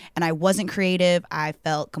decision, and I wasn't creative. I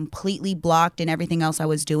felt completely blocked in everything else I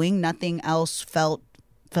was doing. Nothing else felt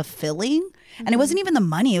fulfilling. And it wasn't even the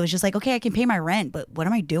money. It was just like, okay, I can pay my rent, but what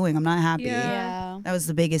am I doing? I'm not happy. Yeah. That was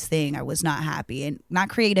the biggest thing. I was not happy and not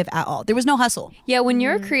creative at all. There was no hustle. Yeah, when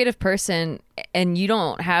you're a creative person and you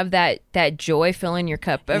don't have that joy filling your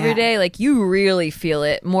cup every day, like, you really feel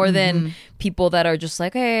it more than people that are just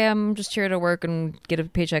like, hey, I'm just here to work and get a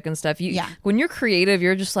paycheck and stuff. When you're creative,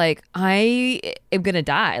 you're just like, I am gonna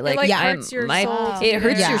die. Like, it hurts your soul. It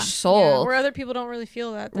hurts your soul. Where other people don't really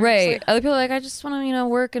feel that. They're Right. just like, Other people are like, I just want to,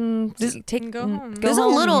 work and take go home. There's a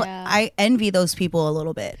little, I envy those people a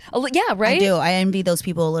little bit. Yeah, right? I do. I envy those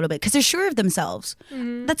people a little bit because they're sure of themselves.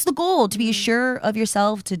 That's the goal, to be sure of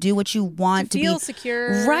yourself, to do what you want, to feel be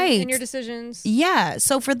secure right in your decisions. Yeah.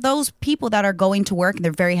 So for those people that are going to work and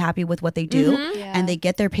they're very happy with what they do and they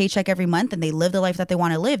get their paycheck every month and they live the life that they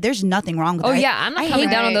want to live, there's nothing wrong with that. Oh, yeah. I'm not coming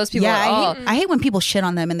down on those people at all. I hate when people shit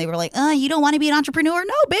on them and they were like, you don't want to be an entrepreneur?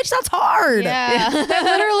 No, bitch, that's hard. Yeah. That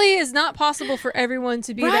literally is not possible for everyone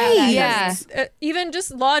to be that. Yeah. Even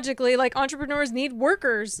just logically, like, entrepreneurs need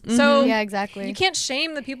workers. So Yeah, exactly. you can't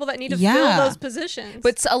shame the people that need to fill those positions.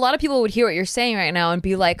 But a lot of people would hear what you're saying right now and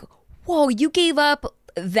be like, whoa, you gave up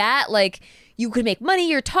that, like, you could make money,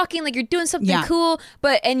 you're talking like you're doing something cool,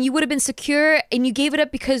 and you would have been secure, and you gave it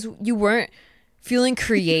up because you weren't feeling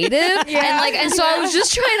creative. and so I was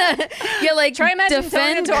just trying to try imagine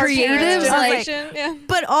defend to our parents' creatives, generation.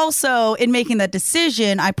 But also in making that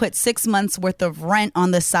decision, I put 6 months worth of rent on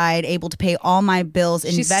the side, able to pay all my bills,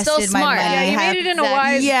 She's invested so my smart. money. Yeah, you made it in a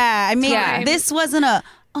wise I mean, time. this wasn't a,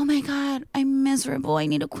 oh my God, I'm miserable, I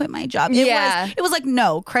need to quit my job. It was like,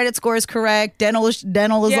 no, credit score is correct, dental is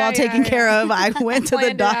all taken care of. I went to the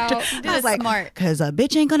Planned it doctor. out. I was like, smart. because a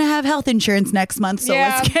bitch ain't gonna have health insurance next month, so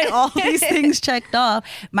let's get all these things checked off.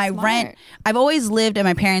 My rent, I've always lived, and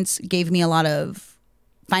my parents gave me a lot of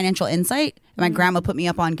financial insight. My grandma put me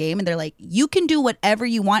up on game, and they're like, you can do whatever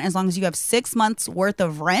you want as long as you have 6 months worth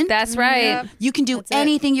of rent. That's right. Yep. You can do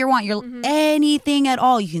anything you want. You're anything at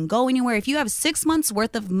all. You can go anywhere. If you have 6 months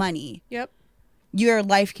worth of money, Yep. your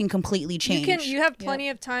life can completely change. You have plenty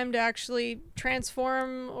of time to actually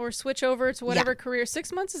transform or switch over to whatever career.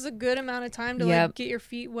 6 months is a good amount of time to like get your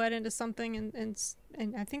feet wet into something,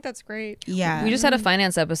 and I think that's great. Yeah. We just had a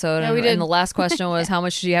finance episode, and, we did. and the last question was, how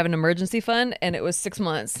much do you have in emergency fund? And it was 6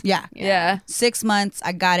 months. Yeah. 6 months.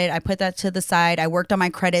 I got it. I put that to the side. I worked on my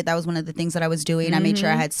credit. That was one of the things that I was doing. I made sure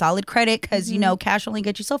I had solid credit because, cash only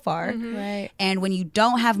gets you so far. Right. And when you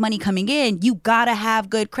don't have money coming in, you got to have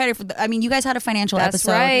good credit. You guys had a financial That's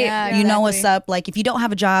episode. right. Yeah, You know exactly. what's up. Like, if you don't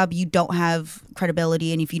have a job, you don't have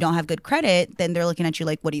credibility, and if you don't have good credit, then they're looking at you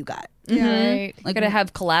like, what do you got? Right. Like, gotta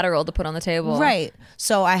have collateral to put on the table. Right.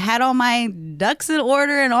 So I had all my ducks in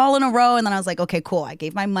order and all in a row, and then I was like, okay, cool. I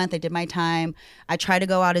gave my month. I did my time. I tried to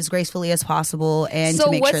go out as gracefully as possible and to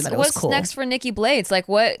make sure that it was cool. What's next for Nikki Blades? Like,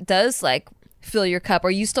 what does like fill your cup?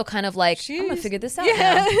 Are you still kind of like, I'm gonna figure this out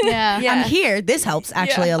now? Yeah. I'm here. This helps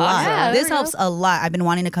actually a lot. Yeah, this there we helps a lot. I've been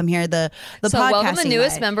wanting to come here. The So podcasting welcome the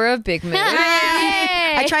newest live. member of Big Mood.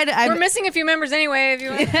 I tried to. We're missing a few members anyway. If you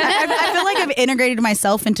want. I feel like I've integrated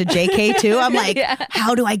myself into JK too. I'm like,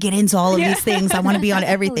 how do I get into all of these things? I want to be on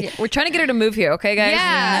everything. We're trying to get her to move here, okay, guys?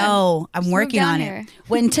 Yeah. No, I'm working down on here. it.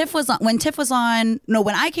 When Tiff was on,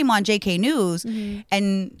 when I came on JK News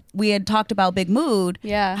and we had talked about Big Mood,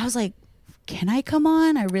 Yeah. I was like, can I come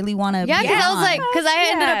on? I really want to. Yeah, because I was on. like, because I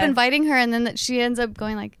ended up Yeah. inviting her, and then she ends up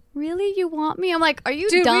going like, "Really, you want me?" I'm like, "Are you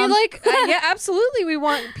Dude, dumb?" we like, yeah, absolutely. We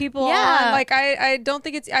want people Yeah. on. Like, I don't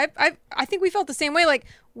think it's. I think we felt the same way. Like,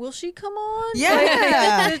 will she come on?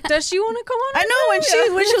 Yeah. Like, does she want to come on? I know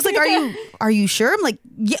when she was like, "Are you sure?" I'm like,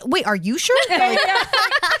 "Yeah." Wait, are you sure? Like,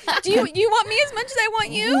 Do you want me as much as I want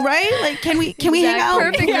you? right? Like, can we hang out?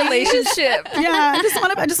 Perfect relationship. Yeah, I just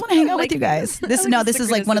want to hang out with you guys. This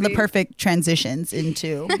is like one of the synchronicity. perfect transitions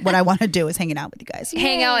into what I want to do is hanging out with you guys.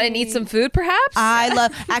 Hang out and eat some food, perhaps? I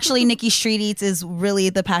love actually Nikki Street Eats is really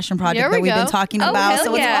the passion project There we that we've been go. talking Oh, about. hell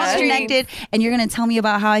So yeah. it's all connected, and you're gonna tell me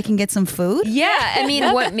about how I can get some food. Yeah, I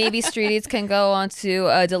mean, what maybe Street Eats can go onto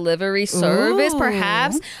a delivery service, Ooh.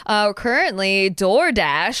 perhaps. Currently,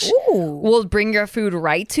 DoorDash Ooh. will bring your food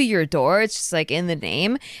right to your door. It's just like in the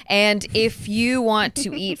name. And if you want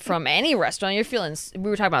to eat from any restaurant, you're feeling. We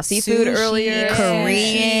were talking about seafood Sushi, earlier,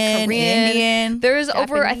 Korean, Indian. There's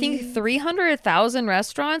over, I think, 300,000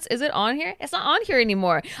 restaurants. Is it on here? It's not on here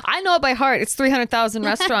anymore. I know it by heart. It's 300,000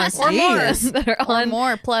 restaurants Or more. that are Or on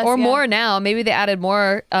more, plus, or yeah. more now. Maybe they added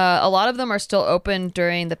more. A lot of them are still open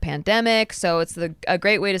during the pandemic, so it's a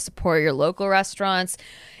great way to support your local restaurants.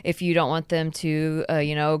 If you don't want them to,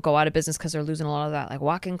 go out of business because they're losing a lot of that like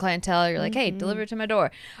walk-in clientele, you're like, hey, deliver it to my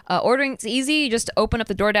door. Ordering's easy. You just open up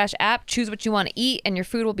the DoorDash app, choose what you want to eat, and your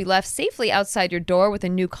food will be left safely outside your door with a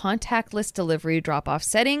new contactless delivery drop-off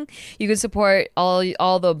setting. You can support all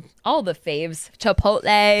the faves: Chipotle,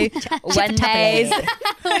 Wendy's,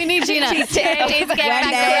 we need Gina.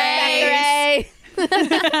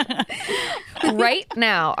 Right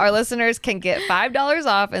now, our listeners can get $5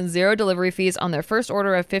 off and 0 delivery fees on their first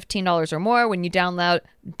order of $15 or more when you download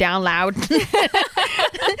the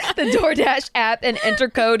DoorDash app and enter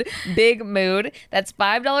code BIGMOOD. That's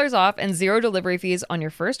 $5 off and 0 delivery fees on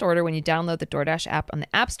your first order when you download the DoorDash app on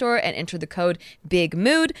the App Store and enter the code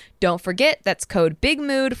BIGMOOD. Don't forget, that's code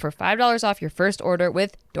BIGMOOD for $5 off your first order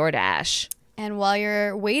with DoorDash. And while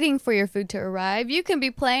you're waiting for your food to arrive, you can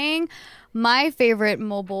be playing my favorite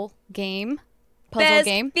mobile game, puzzle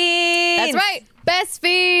game. That's right. Best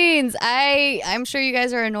Fiends. I'm sure you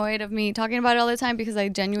guys are annoyed of me talking about it all the time because I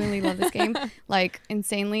genuinely love this game, like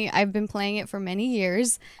insanely. I've been playing it for many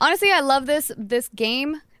years. Honestly, I love this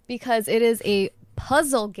game because it is a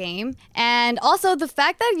puzzle game, and also the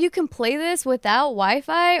fact that you can play this without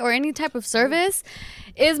Wi-Fi or any type of service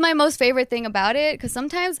is my most favorite thing about it, because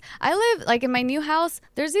sometimes I live like in my new house,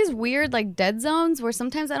 there's these weird like dead zones where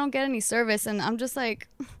sometimes I don't get any service, and I'm just like,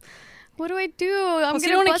 what do I do? I'm So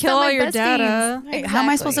you gonna don't wanna bust kill out my all your Best data. Fiends. How am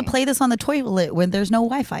I supposed to play this on the toilet when there's no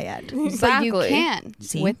Wi-Fi at? But you Exactly. can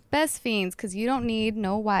See? with Best Fiends because you don't need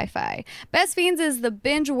no Wi-Fi. Best Fiends is the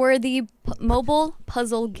binge-worthy mobile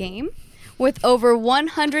puzzle game with over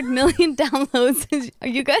 100 million downloads. Are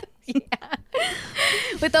you good? Yeah.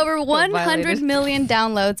 With over 100 violated. million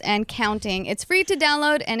downloads and counting. It's free to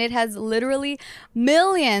download, and it has literally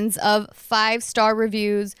millions of 5-star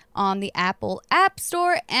reviews on the Apple App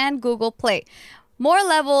Store and Google Play. More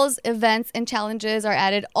levels, events, and challenges are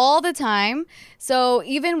added all the time. So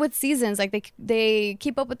even with seasons, like they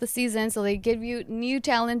keep up with the season, so they give you new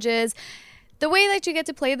challenges. The way that you get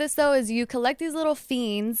to play this, though, is you collect these little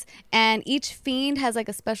fiends, and each fiend has like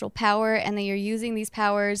a special power, and then you're using these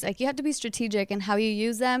powers. Like, you have to be strategic in how you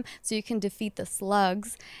use them so you can defeat the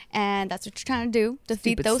slugs, and that's what you're trying to do,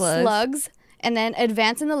 defeat Stupid those slugs. slugs. And then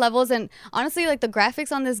advance in the levels. And honestly, like, the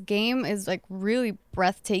graphics on this game is like really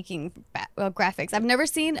breathtaking graphics. I've never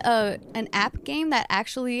seen an app game that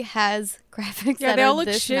actually has graphics Yeah, that they are all look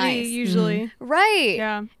this shitty nice. usually. Right.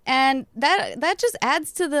 Yeah. And that just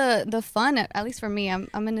adds to the fun, at least for me. I'm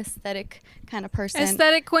an aesthetic kind of person.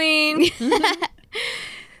 Aesthetic queen.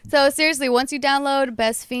 So seriously, once you download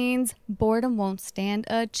Best Fiends, boredom won't stand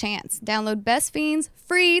a chance. Download Best Fiends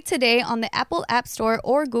free today on the Apple App Store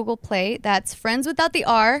or Google Play. That's friends without the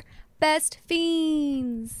R. Best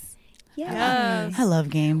Fiends. Yes. I love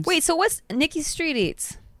games. Wait, so what's Nikki's Street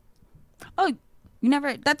Eats? Oh, you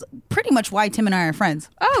never. That's pretty much why Tim and I are friends.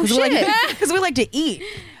 Oh, shit. Because we like to eat.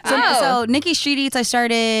 So Nikki Street Eats, I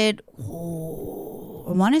started, I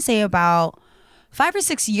want to say about 5 or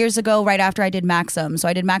 6 years ago, right after I did Maxim. So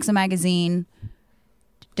I did Maxim magazine.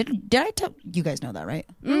 Did I tell you guys know that, right?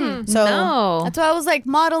 So No. That's why I was like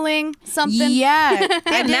modeling something. yeah,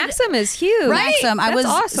 And Maxim is huge. Maxim. I That's was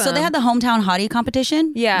awesome. So they had the hometown hottie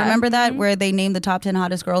competition. Yeah. Remember that where they named the top 10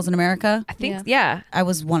 hottest girls in America? I think, yeah. I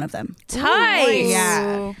was one of them. Tight.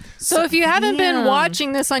 Yeah. So if you haven't been Damn.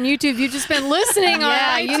 watching this on YouTube, you've just been listening on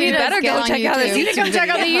Yeah, iTunes. you need to better get go on check out this YouTube. You need to come check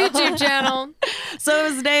out the YouTube channel. So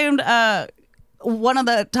it was named one of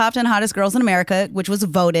the top 10 hottest girls in America, which was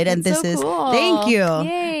voted. And That's this so is cool. thank you.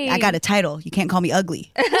 Yay. I got a title. You can't call me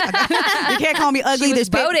ugly. You can't call me ugly. She was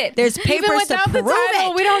voted. There's Even papers to without the prove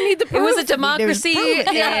title, it. we don't need the It proof. was a democracy, There's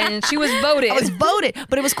proof. and she was voted. I was voted,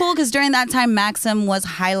 but it was cool because during that time, Maxim was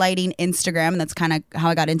highlighting Instagram, and that's kind of how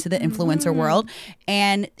I got into the influencer world.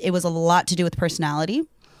 And it was a lot to do with personality.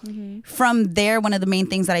 From there, one of the main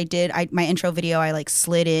things that I did, my intro video, I like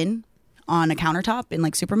slid in on a countertop in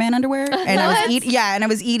like Superman underwear, and I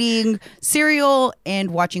was eating cereal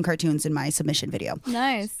and watching cartoons in my submission video.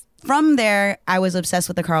 Nice. From there, I was obsessed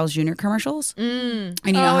with the Carl's Jr. commercials. And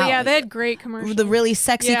you know how, yeah, they had great commercials. the really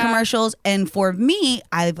sexy Yeah. commercials. And for me,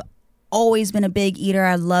 I've always been a big eater.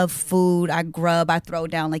 I love food. I grub. I throw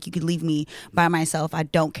down. Like, you could leave me by myself. I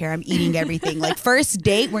don't care. I'm eating everything. Like, first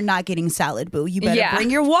date, we're not getting salad, boo. You better Yeah.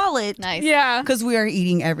 bring your wallet. Nice. Yeah. Because we are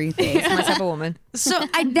eating everything. That's my type of woman. So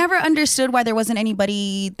I never understood why there wasn't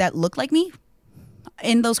anybody that looked like me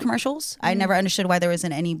in those commercials. I never understood why there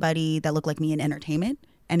wasn't anybody that looked like me in entertainment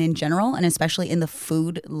and in general, and especially in the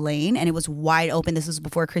food lane. And it was wide open. This was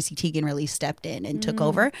before Chrissy Teigen really stepped in and took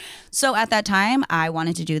over. So at that time, I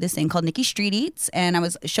wanted to do this thing called Nikki Street Eats, and I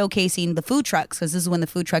was showcasing the food trucks because this is when the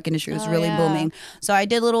food truck industry was really yeah. booming. So I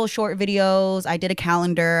did little short videos. I did a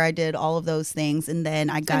calendar. I did all of those things, and then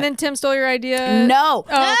I got And then Tim stole your idea. no.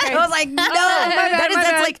 Oh, okay. I was like, no. bad, my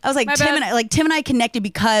bad. Like I was like My Tim bad. Tim and I connected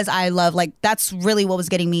because I love, like, that's really what was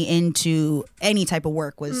getting me into any type of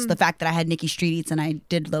work was the fact that I had Nikki Street Eats and I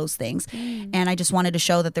did those things. And I just wanted to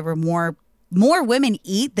show that there were more women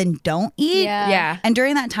eat than don't eat. Yeah. Yeah. And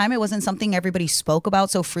during that time, it wasn't something everybody spoke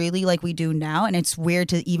about so freely like we do now. And it's weird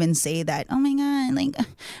to even say that, oh my God, like,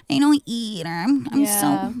 I don't eat, or I'm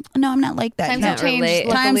Yeah. no, I'm not like that. Times No. have changed. relate.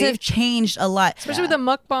 Times luckily. have changed a lot. Especially with the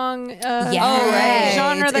mukbang Yes.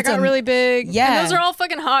 genre that It's got a- really big. Yeah. And those are all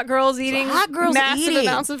fucking hot girls eating hot girls massive eating.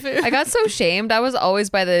 amounts of food. I got so shamed. I was always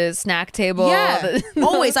by the snack table. Yeah,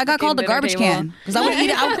 always. I got called the dinner garbage table. can because I would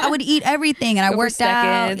eat. I would eat everything, and I Go for worked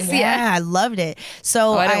out. seconds. Yeah, Yeah. I loved it.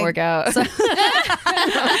 So Oh, I didn't work out.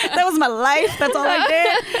 that was my life. That's all I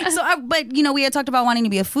did. But we had talked about wanting to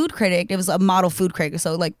be a food critic. It was a model food critic.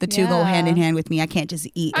 So like the two go Yeah. hand in hand with me. I can't just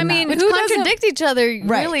eat. I and mean, not- Which who doesn't- contradict each other,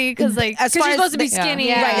 Right. really, because like as Because far you're as supposed to be the- skinny.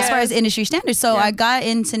 Yeah. Right, as far Yeah. as industry standards. So I got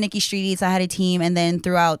into Nikki Street Eats. I had a team, and then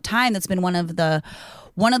throughout time, that's been one of the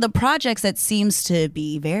projects that seems to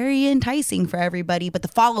be very enticing for everybody, but the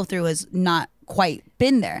follow through has not quite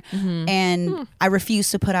been there. And I refuse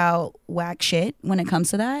to put out whack shit when it comes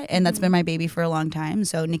to that, and that's been my baby for a long time.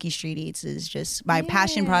 So Nikki Street Eats is just my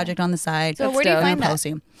passion project on the side. So where do you dope. find I'm that?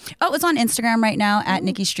 posting. Oh, it's on Instagram right now at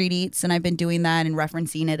Nikki Street Eats, and I've been doing that and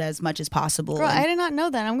referencing it as much as possible. Girl, And- I did not know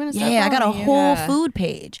that. I'm gonna start yeah, I got a following you. whole Yeah. food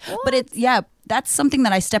page. But it's that's something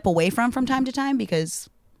that I step away from time to time because,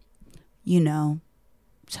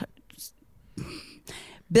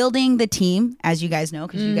 building the team, as you guys know,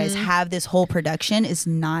 because you guys have this whole production, is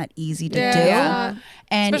not easy to do. Yeah.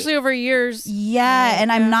 And Especially over years. and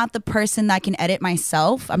I'm not the person that can edit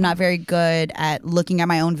myself. I'm not very good at looking at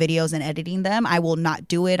my own videos and editing them. I will not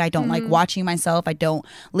do it. I don't like watching myself. I don't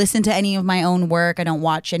listen to any of my own work. I don't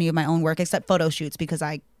watch any of my own work except photo shoots because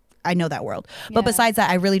I know that world. But besides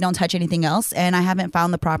that, I really don't touch anything else. And I haven't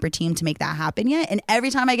found the proper team to make that happen yet. And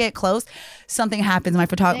every time I get close, something happens.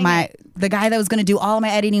 The guy that was going to do all of my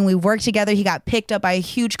editing, we worked together. He got picked up by a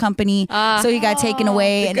huge company. So he got taken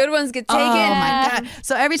away. The good ones get taken. Oh my God.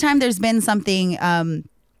 So every time there's been something,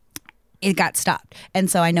 it got stopped.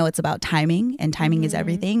 And so I know it's about timing, and timing is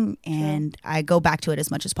everything. And I go back to it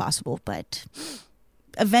as much as possible. But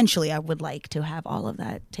eventually I would like to have all of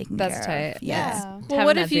that taken That's care tight. of. Yes. Yeah. Well, Having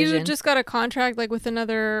what that if you vision. just got a contract like with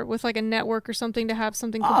like a network or something to have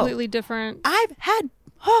something Oh. completely different? I've had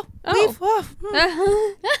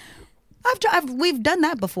we've done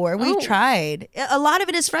that before. We've tried. A lot of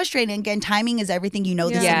it is frustrating. Again, timing is everything. You know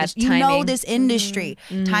this. Yeah, You know timing. this industry.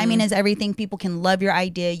 Timing is everything. People can love your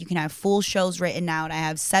idea. You can have full shows written out. I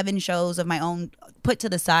have 7 shows of my own put to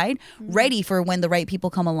the side, ready for when the right people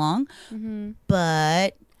come along.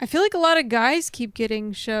 But I feel like a lot of guys keep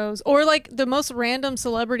getting shows, or like the most random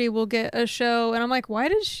celebrity will get a show, and I'm like, why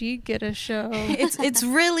did she get a show? it's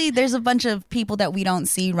really, there's a bunch of people that we don't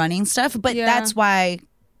see running stuff, but Yeah. that's why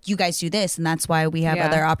you guys do this, and that's why we have Yeah.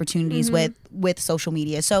 other opportunities with social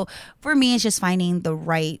media. So for me, it's just finding the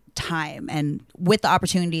right time, and with the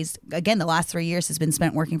opportunities, again, the last 3 years has been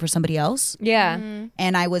spent working for somebody else, Yeah.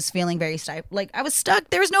 and I was feeling very like I was stuck.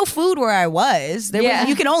 There was no food where I was. Yeah.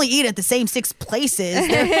 You can only eat at the same 6 places.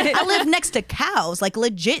 I live next to cows, like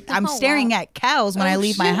legit. I'm staring at cows when I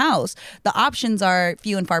leave my house. The options are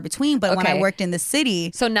few and far between, but when I Okay. worked in the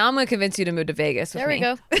city, So now I'm gonna convince you to move to Vegas. There we me.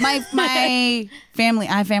 go. my family,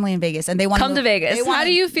 I have family in Vegas, and they want Come to Vegas. How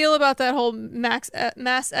do you feel about that whole mass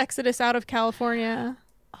exodus out of California?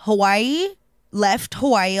 Hawaii left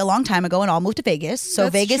Hawaii a long time ago and all moved to Vegas. So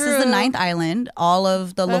That's Vegas is the true. 9th island. All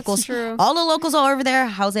of the That's locals, true. all the locals are over there.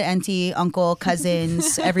 How's it, auntie, uncle,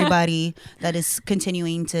 cousins, everybody that is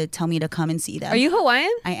continuing to tell me to come and see them. Are you Hawaiian?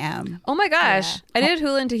 I am. Oh my gosh. I did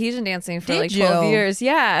hula and Tahitian dancing for Did like 12 you? years.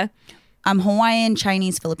 Yeah. I'm Hawaiian,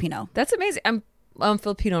 Chinese, Filipino. That's amazing. I'm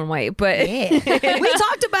Filipino and white, but Yeah. We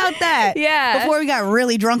talked about that. Yeah. Before we got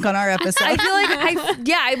really drunk on our episode. I feel like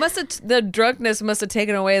I must have, the drunkenness must have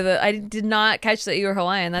taken away I did not catch that you were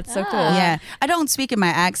Hawaiian. That's so cool. Yeah, I don't speak in my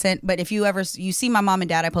accent, but if you see my mom and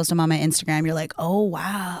dad, I post them on my Instagram. You're like, oh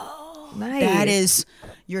wow, Nice. that is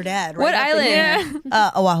your dad. Right What up in island?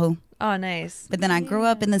 here. Oahu. Oh, nice. But then I grew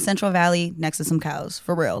up in the Central Valley next to some cows,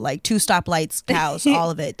 for real. Like 2 stoplights, cows, all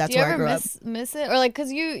of it. That's Do you where I ever grew up. miss it? Or like,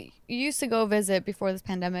 because you used to go visit before this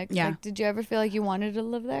pandemic. Yeah. Like, did you ever feel like you wanted to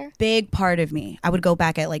live there? Big part of me. I would go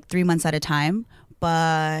back at like 3 months at a time.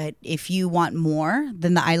 But if you want more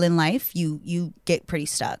than the island life, you get pretty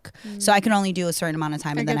stuck. So I can only do a certain amount of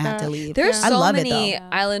time and then I get have to that. leave. There's I so love many it though.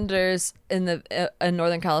 islanders in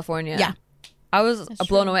Northern California. Yeah. I was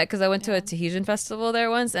blown away because I went to a Tahitian festival there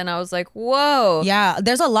once, and I was like, "Whoa!" Yeah,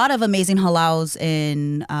 there's a lot of amazing halaus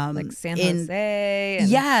in Like San in- Jose. And,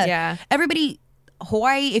 yeah. Everybody,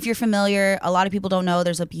 Hawaii, if you're familiar, a lot of people don't know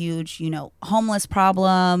there's a huge, homeless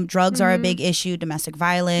problem. Drugs are a big issue, domestic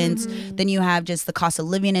violence. Then you have just the cost of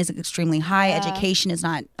living is extremely high. Education is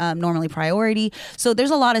not normally priority. So there's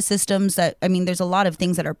a lot of systems there's a lot of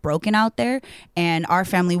things that are broken out there. And our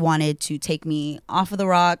family wanted to take me off of the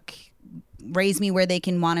rock, raise me where they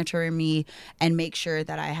can monitor me and make sure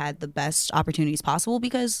that I had the best opportunities possible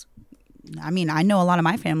because I know a lot of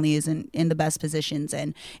my family isn't in the best positions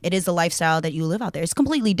and it is the lifestyle that you live out there. It's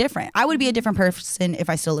completely different. I would be a different person if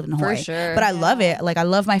I still lived in Hawaii. sure. But I love it. Like I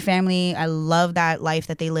love my family. I love that life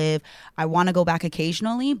that they live. I want to go back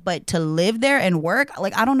occasionally, but to live there and work,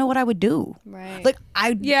 like I don't know what I would do. Right. Like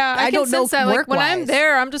I can don't know sense that. Like when I'm work-wise.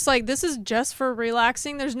 there, I'm just like, this is just for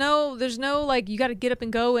relaxing. There's no like you got to get up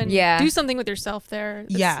and go and Yeah. do something with yourself there.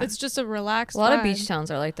 Yeah. it's just a relaxed. A lot of vibe. beach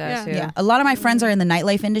towns are like that Yeah. too. Yeah, a lot of my friends are in the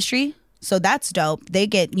nightlife industry, so that's dope. They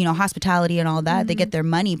get hospitality and all that. They get their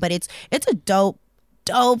money, but it's a dope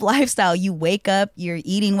lifestyle. You wake up, you're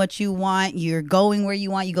eating what you want, you're going where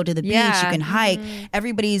you want. You go to the beach, Yeah. you can hike.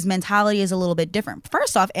 Everybody's mentality is a little bit different.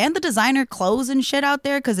 First off, and the designer clothes and shit out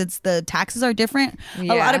there because the taxes are different. A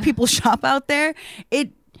lot Yeah. of people shop out there.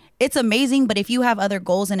 It's amazing, but if you have other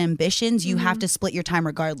goals and ambitions, you have to split your time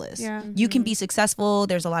regardless. Yeah. You can be successful.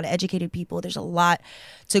 There's a lot of educated people. There's a lot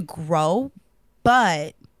to grow,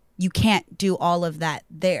 but you can't do all of that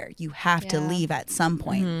there. You have to Yeah. leave at some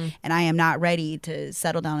point. And I am not ready to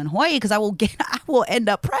settle down in Hawaii because I will end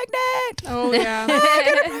up pregnant. Oh yeah.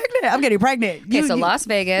 I'm getting pregnant. Okay, so Las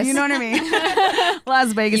Vegas. You know what I mean?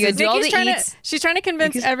 Las Vegas. You is do all Nikki's the trying eats. she's trying to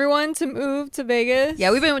convince everyone to move to Vegas.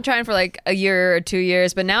 Yeah, we've been trying for like a year or 2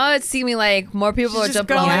 years, but now it's seeming like more people She's are just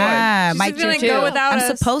jumping on going. board. Yeah, She's Mike just gonna too. go without I'm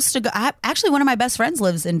us. supposed to go. Actually, one of my best friends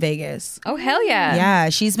lives in Vegas. Oh hell yeah! Yeah,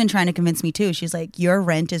 she's been trying to convince me too. She's like, your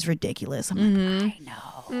rent is ridiculous. I'm like, I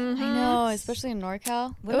know. I know, especially in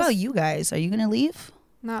NorCal. What about you guys? Are you gonna leave?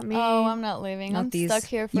 Not me. Oh, I'm not leaving. Not I'm these- stuck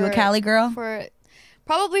here for You a Cali girl? for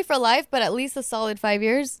probably for life, but at least a solid 5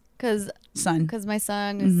 years because Son. my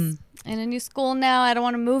son is in a new school now. I don't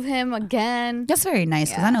want to move him again. That's very nice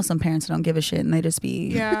because I know some parents don't give a shit and they just be.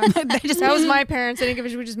 Yeah. they just That was my parents. They didn't give a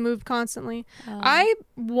shit. We just moved constantly. I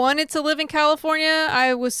wanted to live in California.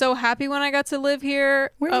 I was so happy when I got to live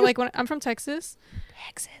here. Where are you? Like when I'm from Texas.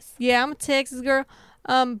 Texas. Yeah, I'm a Texas girl.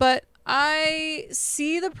 But I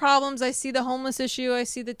see the problems. I see the homeless issue. I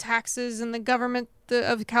see the taxes and the government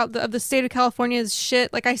of the state of California is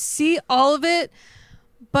shit. Like I see all of it,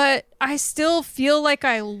 but I still feel like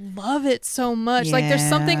I love it so much. Like there's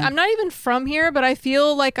something, I'm not even from here, but I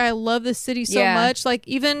feel like I love the city so much. Like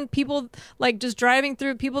even people like just driving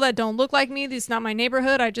through, people that don't look like me, this is not my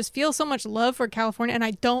neighborhood. I just feel so much love for California, and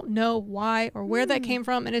I don't know why or where that came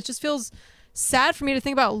from. And it just feels sad for me to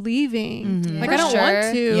think about leaving. Like I don't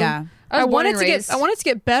want to. Yeah. I want it to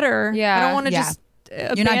get better. Yeah. I don't want to just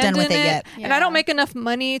You're not done with it yet. And I don't make enough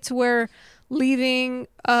money to where leaving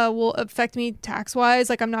will affect me tax wise.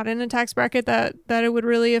 Like I'm not in a tax bracket that it would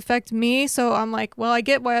really affect me. So I'm like, well, I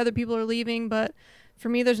get why other people are leaving, but for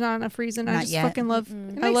me there's not enough reason. I just fucking love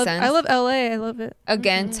I love LA. I love it.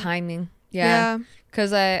 Again, timing. Yeah.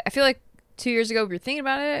 Because I feel like 2 years ago we were thinking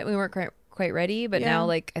about it. We weren't quite ready, but now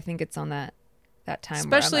like I think it's on that time.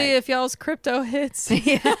 Especially if y'all's crypto hits.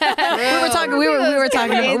 We were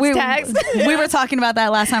talking about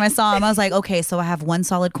that last time I saw him. I was like, okay, so I have one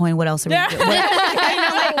solid coin. What else are we doing?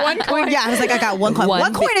 One coin. Yeah, I was like, I got one coin.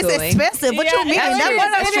 One coin is expensive. What you mean?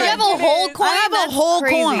 If you have a whole coin, I have a whole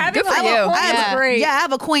coin. Having a whole coin is great. Yeah, I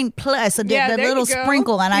have a coin plus the little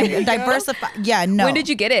sprinkle, and I diversify. Yeah, no. When did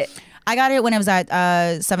you get it? I got it when it was at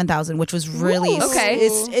 7,000, which was really okay.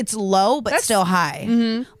 It's low, but still high.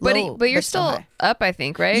 Mm-hmm. But you're still up, I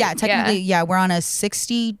think, right? Yeah, technically, yeah. We're on a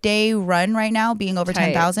 60-day run right now, being over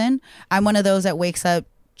 10,000. I'm one of those that wakes up,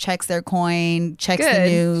 checks their coin, checks the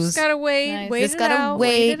news. Just gotta wait. Nice. Wait Just it gotta out.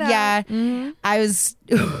 wait. Wait it Yeah, out. I was.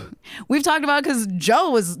 We've talked about because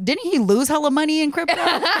Joe didn't he lose hella money in crypto?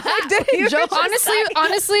 Didn't Joe?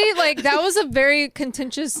 Honestly, like that was a very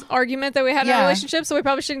contentious argument that we had in our relationship, so we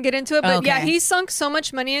probably shouldn't get into it. But yeah, he sunk so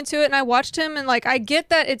much money into it, and I watched him, and like I get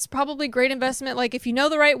that it's probably great investment. Like if you know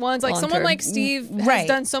the right ones, like someone like Steve has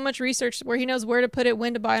done so much research where he knows where to put it,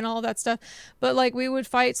 when to buy, and all of that stuff. But like we would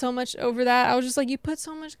fight so much over that. I was just like, you put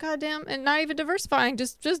so much goddamn, and not even diversifying,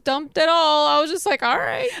 just dumped it all. I was just like, all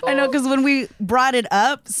right, cool. I know, because when we brought it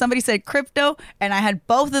up, somebody said crypto, and I had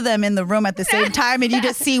both of them in the room at the same time, and you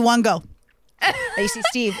just see one go. And you see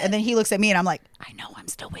Steve, and then he looks at me, and I'm like, I know, I'm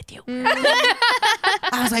still with you.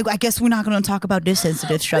 I was like, I guess we're not going to talk about this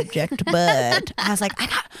sensitive subject, but I was like, I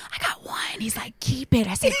got one. He's like, keep it.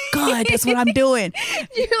 I said, good. That's what I'm doing.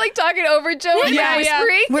 You're like talking over Joe and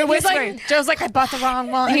whispering. We're whispering. Like, Joe's like, I bought the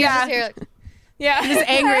wrong one. Yeah. Yeah, he's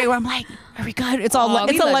angry. Where I'm like, are we good? It's all.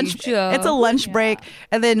 It's a lunch. It's a lunch break,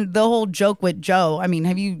 and then the whole joke with Joe. I mean,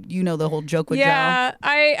 have you know the whole joke with Joe? Yeah,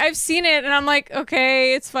 I've seen it, and I'm like,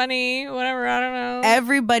 okay, it's funny, whatever. I don't know.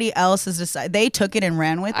 Everybody else has decided they took it and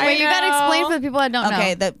ran with it. Wait, you gotta explain for the people that don't know.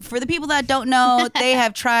 Okay, for the people that don't know, they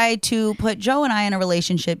have tried to put Joe and I in a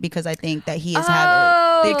relationship because I think that he has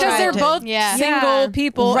had it. Because they're both single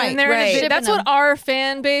people, right? And they're that's what our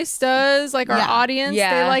fan base does. Like our audience,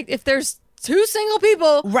 they like if there's two single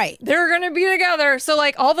people, right? They're gonna be together. So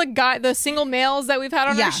like all the single males that we've had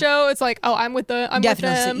on our show, it's like, oh, I'm with them.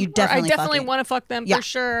 So you definitely want to fuck them for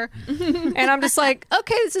sure. And I'm just like,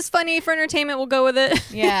 okay, this is funny for entertainment. We'll go with it.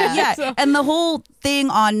 Yeah. So. And the whole thing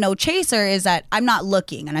on No Chaser is that I'm not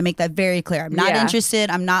looking, and I make that very clear. I'm not interested.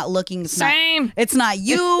 I'm not looking. It's not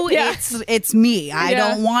you. It's me. I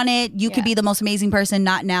don't want it. You could be the most amazing person.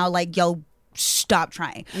 Not now. Like, yo, stop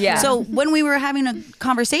trying. Yeah. So when we were having a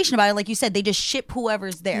conversation about it, like you said, they just ship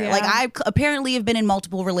whoever's there. Like I apparently have been in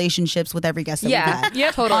multiple relationships with every guest that we've had.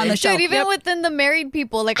 Yeah, totally. On the show. Dude, even within the married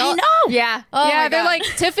people, like I know. Yeah. Oh yeah, they're like,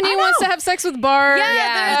 Tiffany wants to have sex with Bart.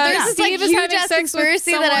 There's this like Steve is huge having ass sex with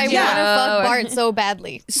conspiracy that I want to fuck Bart so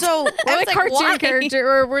badly. So we're like cartoon why?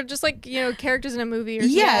 character, or we're just like, you know, characters in a movie or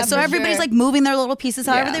something. Yeah, so everybody's like moving their little pieces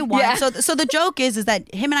however they want. Yeah. So the joke is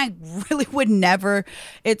that him and I really would never.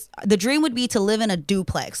 It's the dream would be to live in a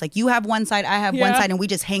duplex. Like you have one side, I have one side, and we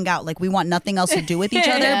just hang out. Like we want nothing else to do with each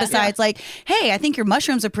other besides like, hey, I think your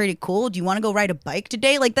mushrooms are pretty cool. Do you want to go ride a bike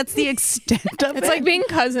today? Like that's the extent of it. It's like being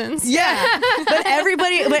cousins. Yeah, but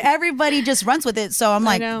everybody just runs with it. So I'm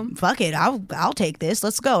like, fuck it, I'll take this.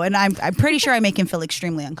 Let's go. And I'm pretty sure I make him feel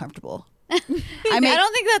extremely uncomfortable. I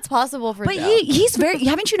don't think that's possible for But Joe. he's very.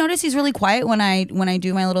 Haven't you noticed he's really quiet when I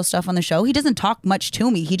do my little stuff on the show? He doesn't talk much to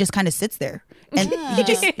me. He just kind of sits there, and he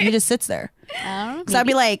just sits there. So I'd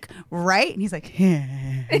be like, right, and he's like,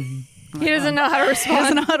 He doesn't know how to respond. He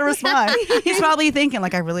doesn't know how to respond. He's probably thinking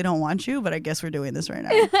like, I really don't want you, but I guess we're doing this right now.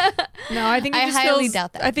 No, I think he just highly feels,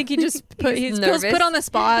 doubt that. I think he just feels nervous. put on the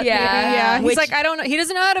spot. Yeah. Maybe. Yeah. He's Which- like, I don't know. He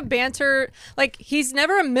doesn't know how to banter. Like he's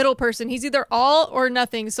never a middle person. He's either all or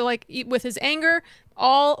nothing. So like with his anger,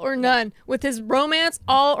 all or none. With his romance,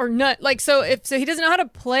 all or none. Like so he doesn't know how to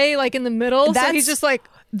play like in the middle. So he's just like.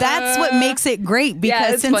 that's what makes it great,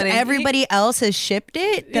 because it's since funny. everybody else has shipped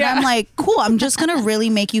it, then I'm like, cool, I'm just gonna really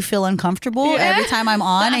make you feel uncomfortable every time I'm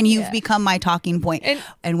on, and you've become my talking point.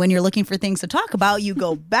 And when you're looking for things to talk about, you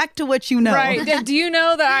go back to what you know. Right. Do you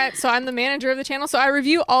know that I'm the manager of the channel, so I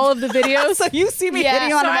review all of the videos. So you see me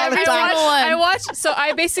hitting on them all the time. I watch. So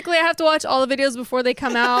I have to watch all the videos before they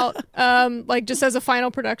come out, like just as a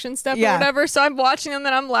final production step or whatever. So I'm watching them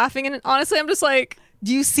and I'm laughing, and honestly, I'm just like,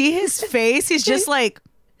 do you see his face? He's just like,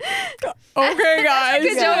 okay, guys.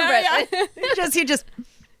 Good job, he just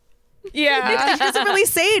Yeah. he doesn't really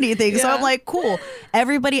say anything. So I'm like, cool.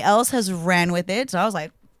 Everybody else has ran with it. So I was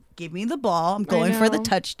like, give me the ball. I'm going for the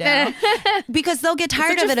touchdown. Because they'll get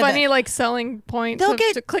tired Such of it. a funny like selling point. They'll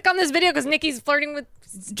to click on this video because Nikki's flirting with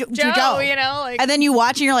Joe. You know, like, and then you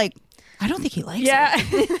watch and you're like, I don't think he likes it.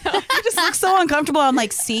 It just looks so uncomfortable. I'm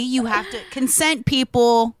like, see, you have to consent,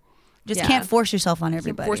 people. Just can't force yourself on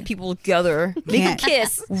everybody. Force people together. Make them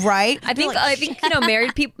kiss. Right? I think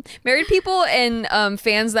married people and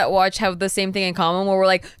fans that watch have the same thing in common, where we're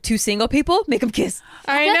like, two single people, make them kiss.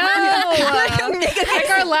 I know. Like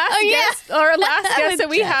our last guest that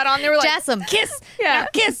we had on, they were like, Jasmine. kiss. Yeah.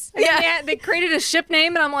 Kiss. Yeah. They created a ship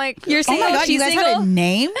name, and I'm like, You're Oh single, my God, you she's guys single. had a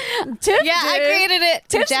name? Tiff Yeah, I did. created it.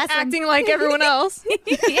 Tiff's Jasmine. acting like everyone else.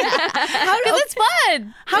 Because it's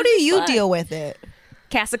fun. How do you deal with it?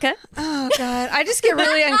 Cassica. Oh God, I just get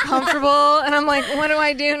really uncomfortable, and I'm like, what do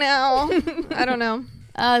I do now? I don't know.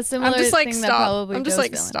 Similar I'm just like, thing that stop. probably I'm just Joe's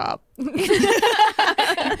like, feeling. stop.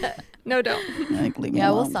 No, don't. Like, leave me Yeah,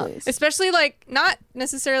 we'll alone, stop. please. Especially like not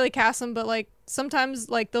necessarily Cassim, but like sometimes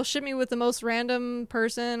like they'll ship me with the most random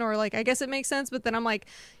person, or like I guess it makes sense, but then I'm like,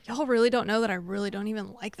 y'all really don't know that I really don't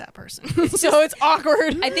even like that person, so it's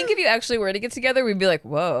awkward. I think if you actually were to get together, we'd be like,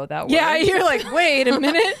 whoa, that worked. Yeah, you're like, wait a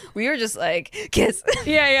minute. We were just like, kiss.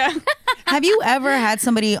 Yeah. Have you ever had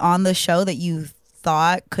somebody on the show that you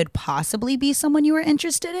thought could possibly be someone you were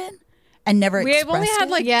interested in and never We've expressed only had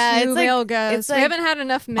it? like Yeah, two it's like- male guests. it's We like- haven't had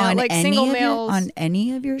enough male, on like any single of your- males. on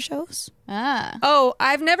any of your shows? Ah. Oh,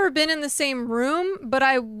 I've never been in the same room, but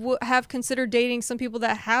I have considered dating some people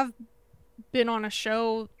that have been on a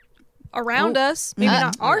show around us. Maybe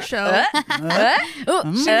not our show.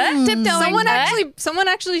 Tiptoeing. Someone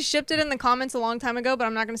actually shipped it in the comments a long time ago, but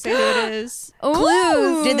I'm not going to say who it is.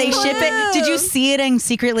 Ooh. Did they ship it? Did you see it and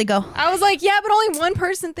secretly go? I was like, yeah, but only one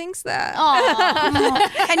person thinks that.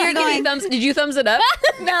 Aw. And you're going, Did you thumbs it up?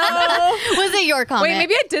 No. Was it your comment? Wait,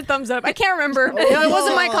 maybe I did thumbs up. I can't remember. No, it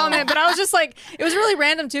wasn't my comment, but I was just like, it was really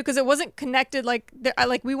random too because it wasn't connected. Like,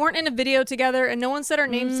 we weren't in a video together, and no one said our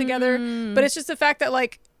names together. But it's just the fact that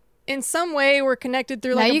like, in some way, we're connected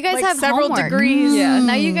through now like, you guys like have several homework. degrees. Yeah.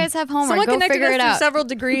 Now you guys have homework. Someone Go connected figure us it through out. several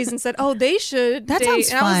degrees and said, "Oh, they should." That date. sounds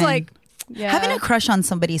And I was fun. like, Yeah. having a crush on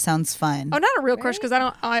somebody sounds fun. "Oh, not a real crush because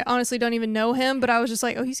I honestly don't even know him." But I was just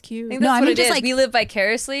like, "Oh, he's cute." I think No, that's I what mean, it just is. like- We live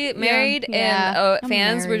vicariously married, Yeah. and I'm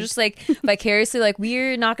fans were married. just like vicariously like,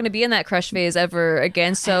 we're not going to be in that crush phase ever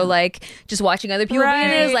again. So like, just watching other people Right,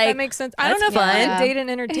 be in it is like, that makes sense. I don't know that's if I fun. would date an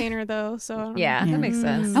entertainer though. So I don't know. yeah, that makes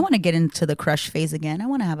sense. I want to get into the crush phase again. I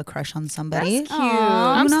want to have a crush on somebody. That's cute.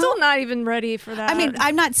 Aw. I'm You know? still not even ready for that. I mean,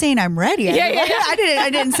 I'm not saying I'm ready. I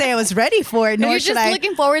didn't say I was ready for it. Nor You're should just I.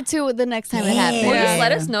 looking forward to the next time it happens. Or Yeah. just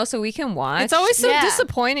let us know so we can watch. it's always so Yeah.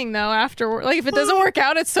 disappointing though. Afterward, like if it doesn't work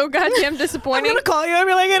out, it's so goddamn I'm disappointing. gonna call you and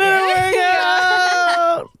be like, it didn't work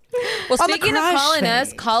out. Well, On the speaking of crush calling us,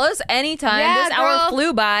 phase. call us anytime. Yeah, this hour girl.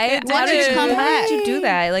 flew by. It Why did. did you come Why back? did Why did you do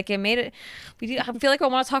that? Like it made it. I feel like I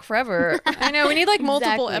want to talk forever. I know we need like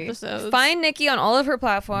multiple Exactly. episodes. Find Nikki on all of her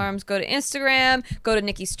platforms. Go to Instagram. Go to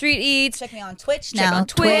Nikki Street Eats. Check me on Twitch Check now. on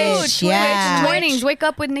Twitch. Yeah. Mornings, wake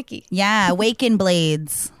up with Nikki. Yeah, Waken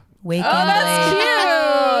Blades. Waken that's Blades.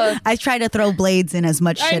 cute. I try to throw blades in as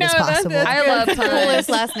much I shit as know, that's- possible. that's I love puns. Coolest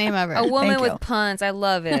last name ever. A woman Thank with you. puns. I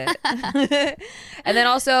love it. And then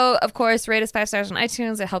also, of course, rate us 5 stars on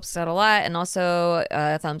iTunes. It helps us out a lot. And also,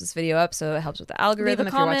 thumbs this video up so it helps with the algorithm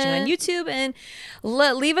if you're watching on comment. YouTube. And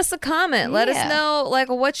leave us a comment. Let us Yeah. know like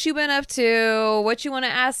what you've been up to, what you want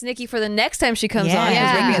to ask Nikki for the next time she comes on. Yeah.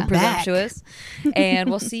 Because we're Bring being it back. presumptuous. And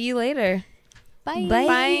we'll see you later. Bye. Bye.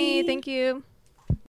 Bye. Thank you.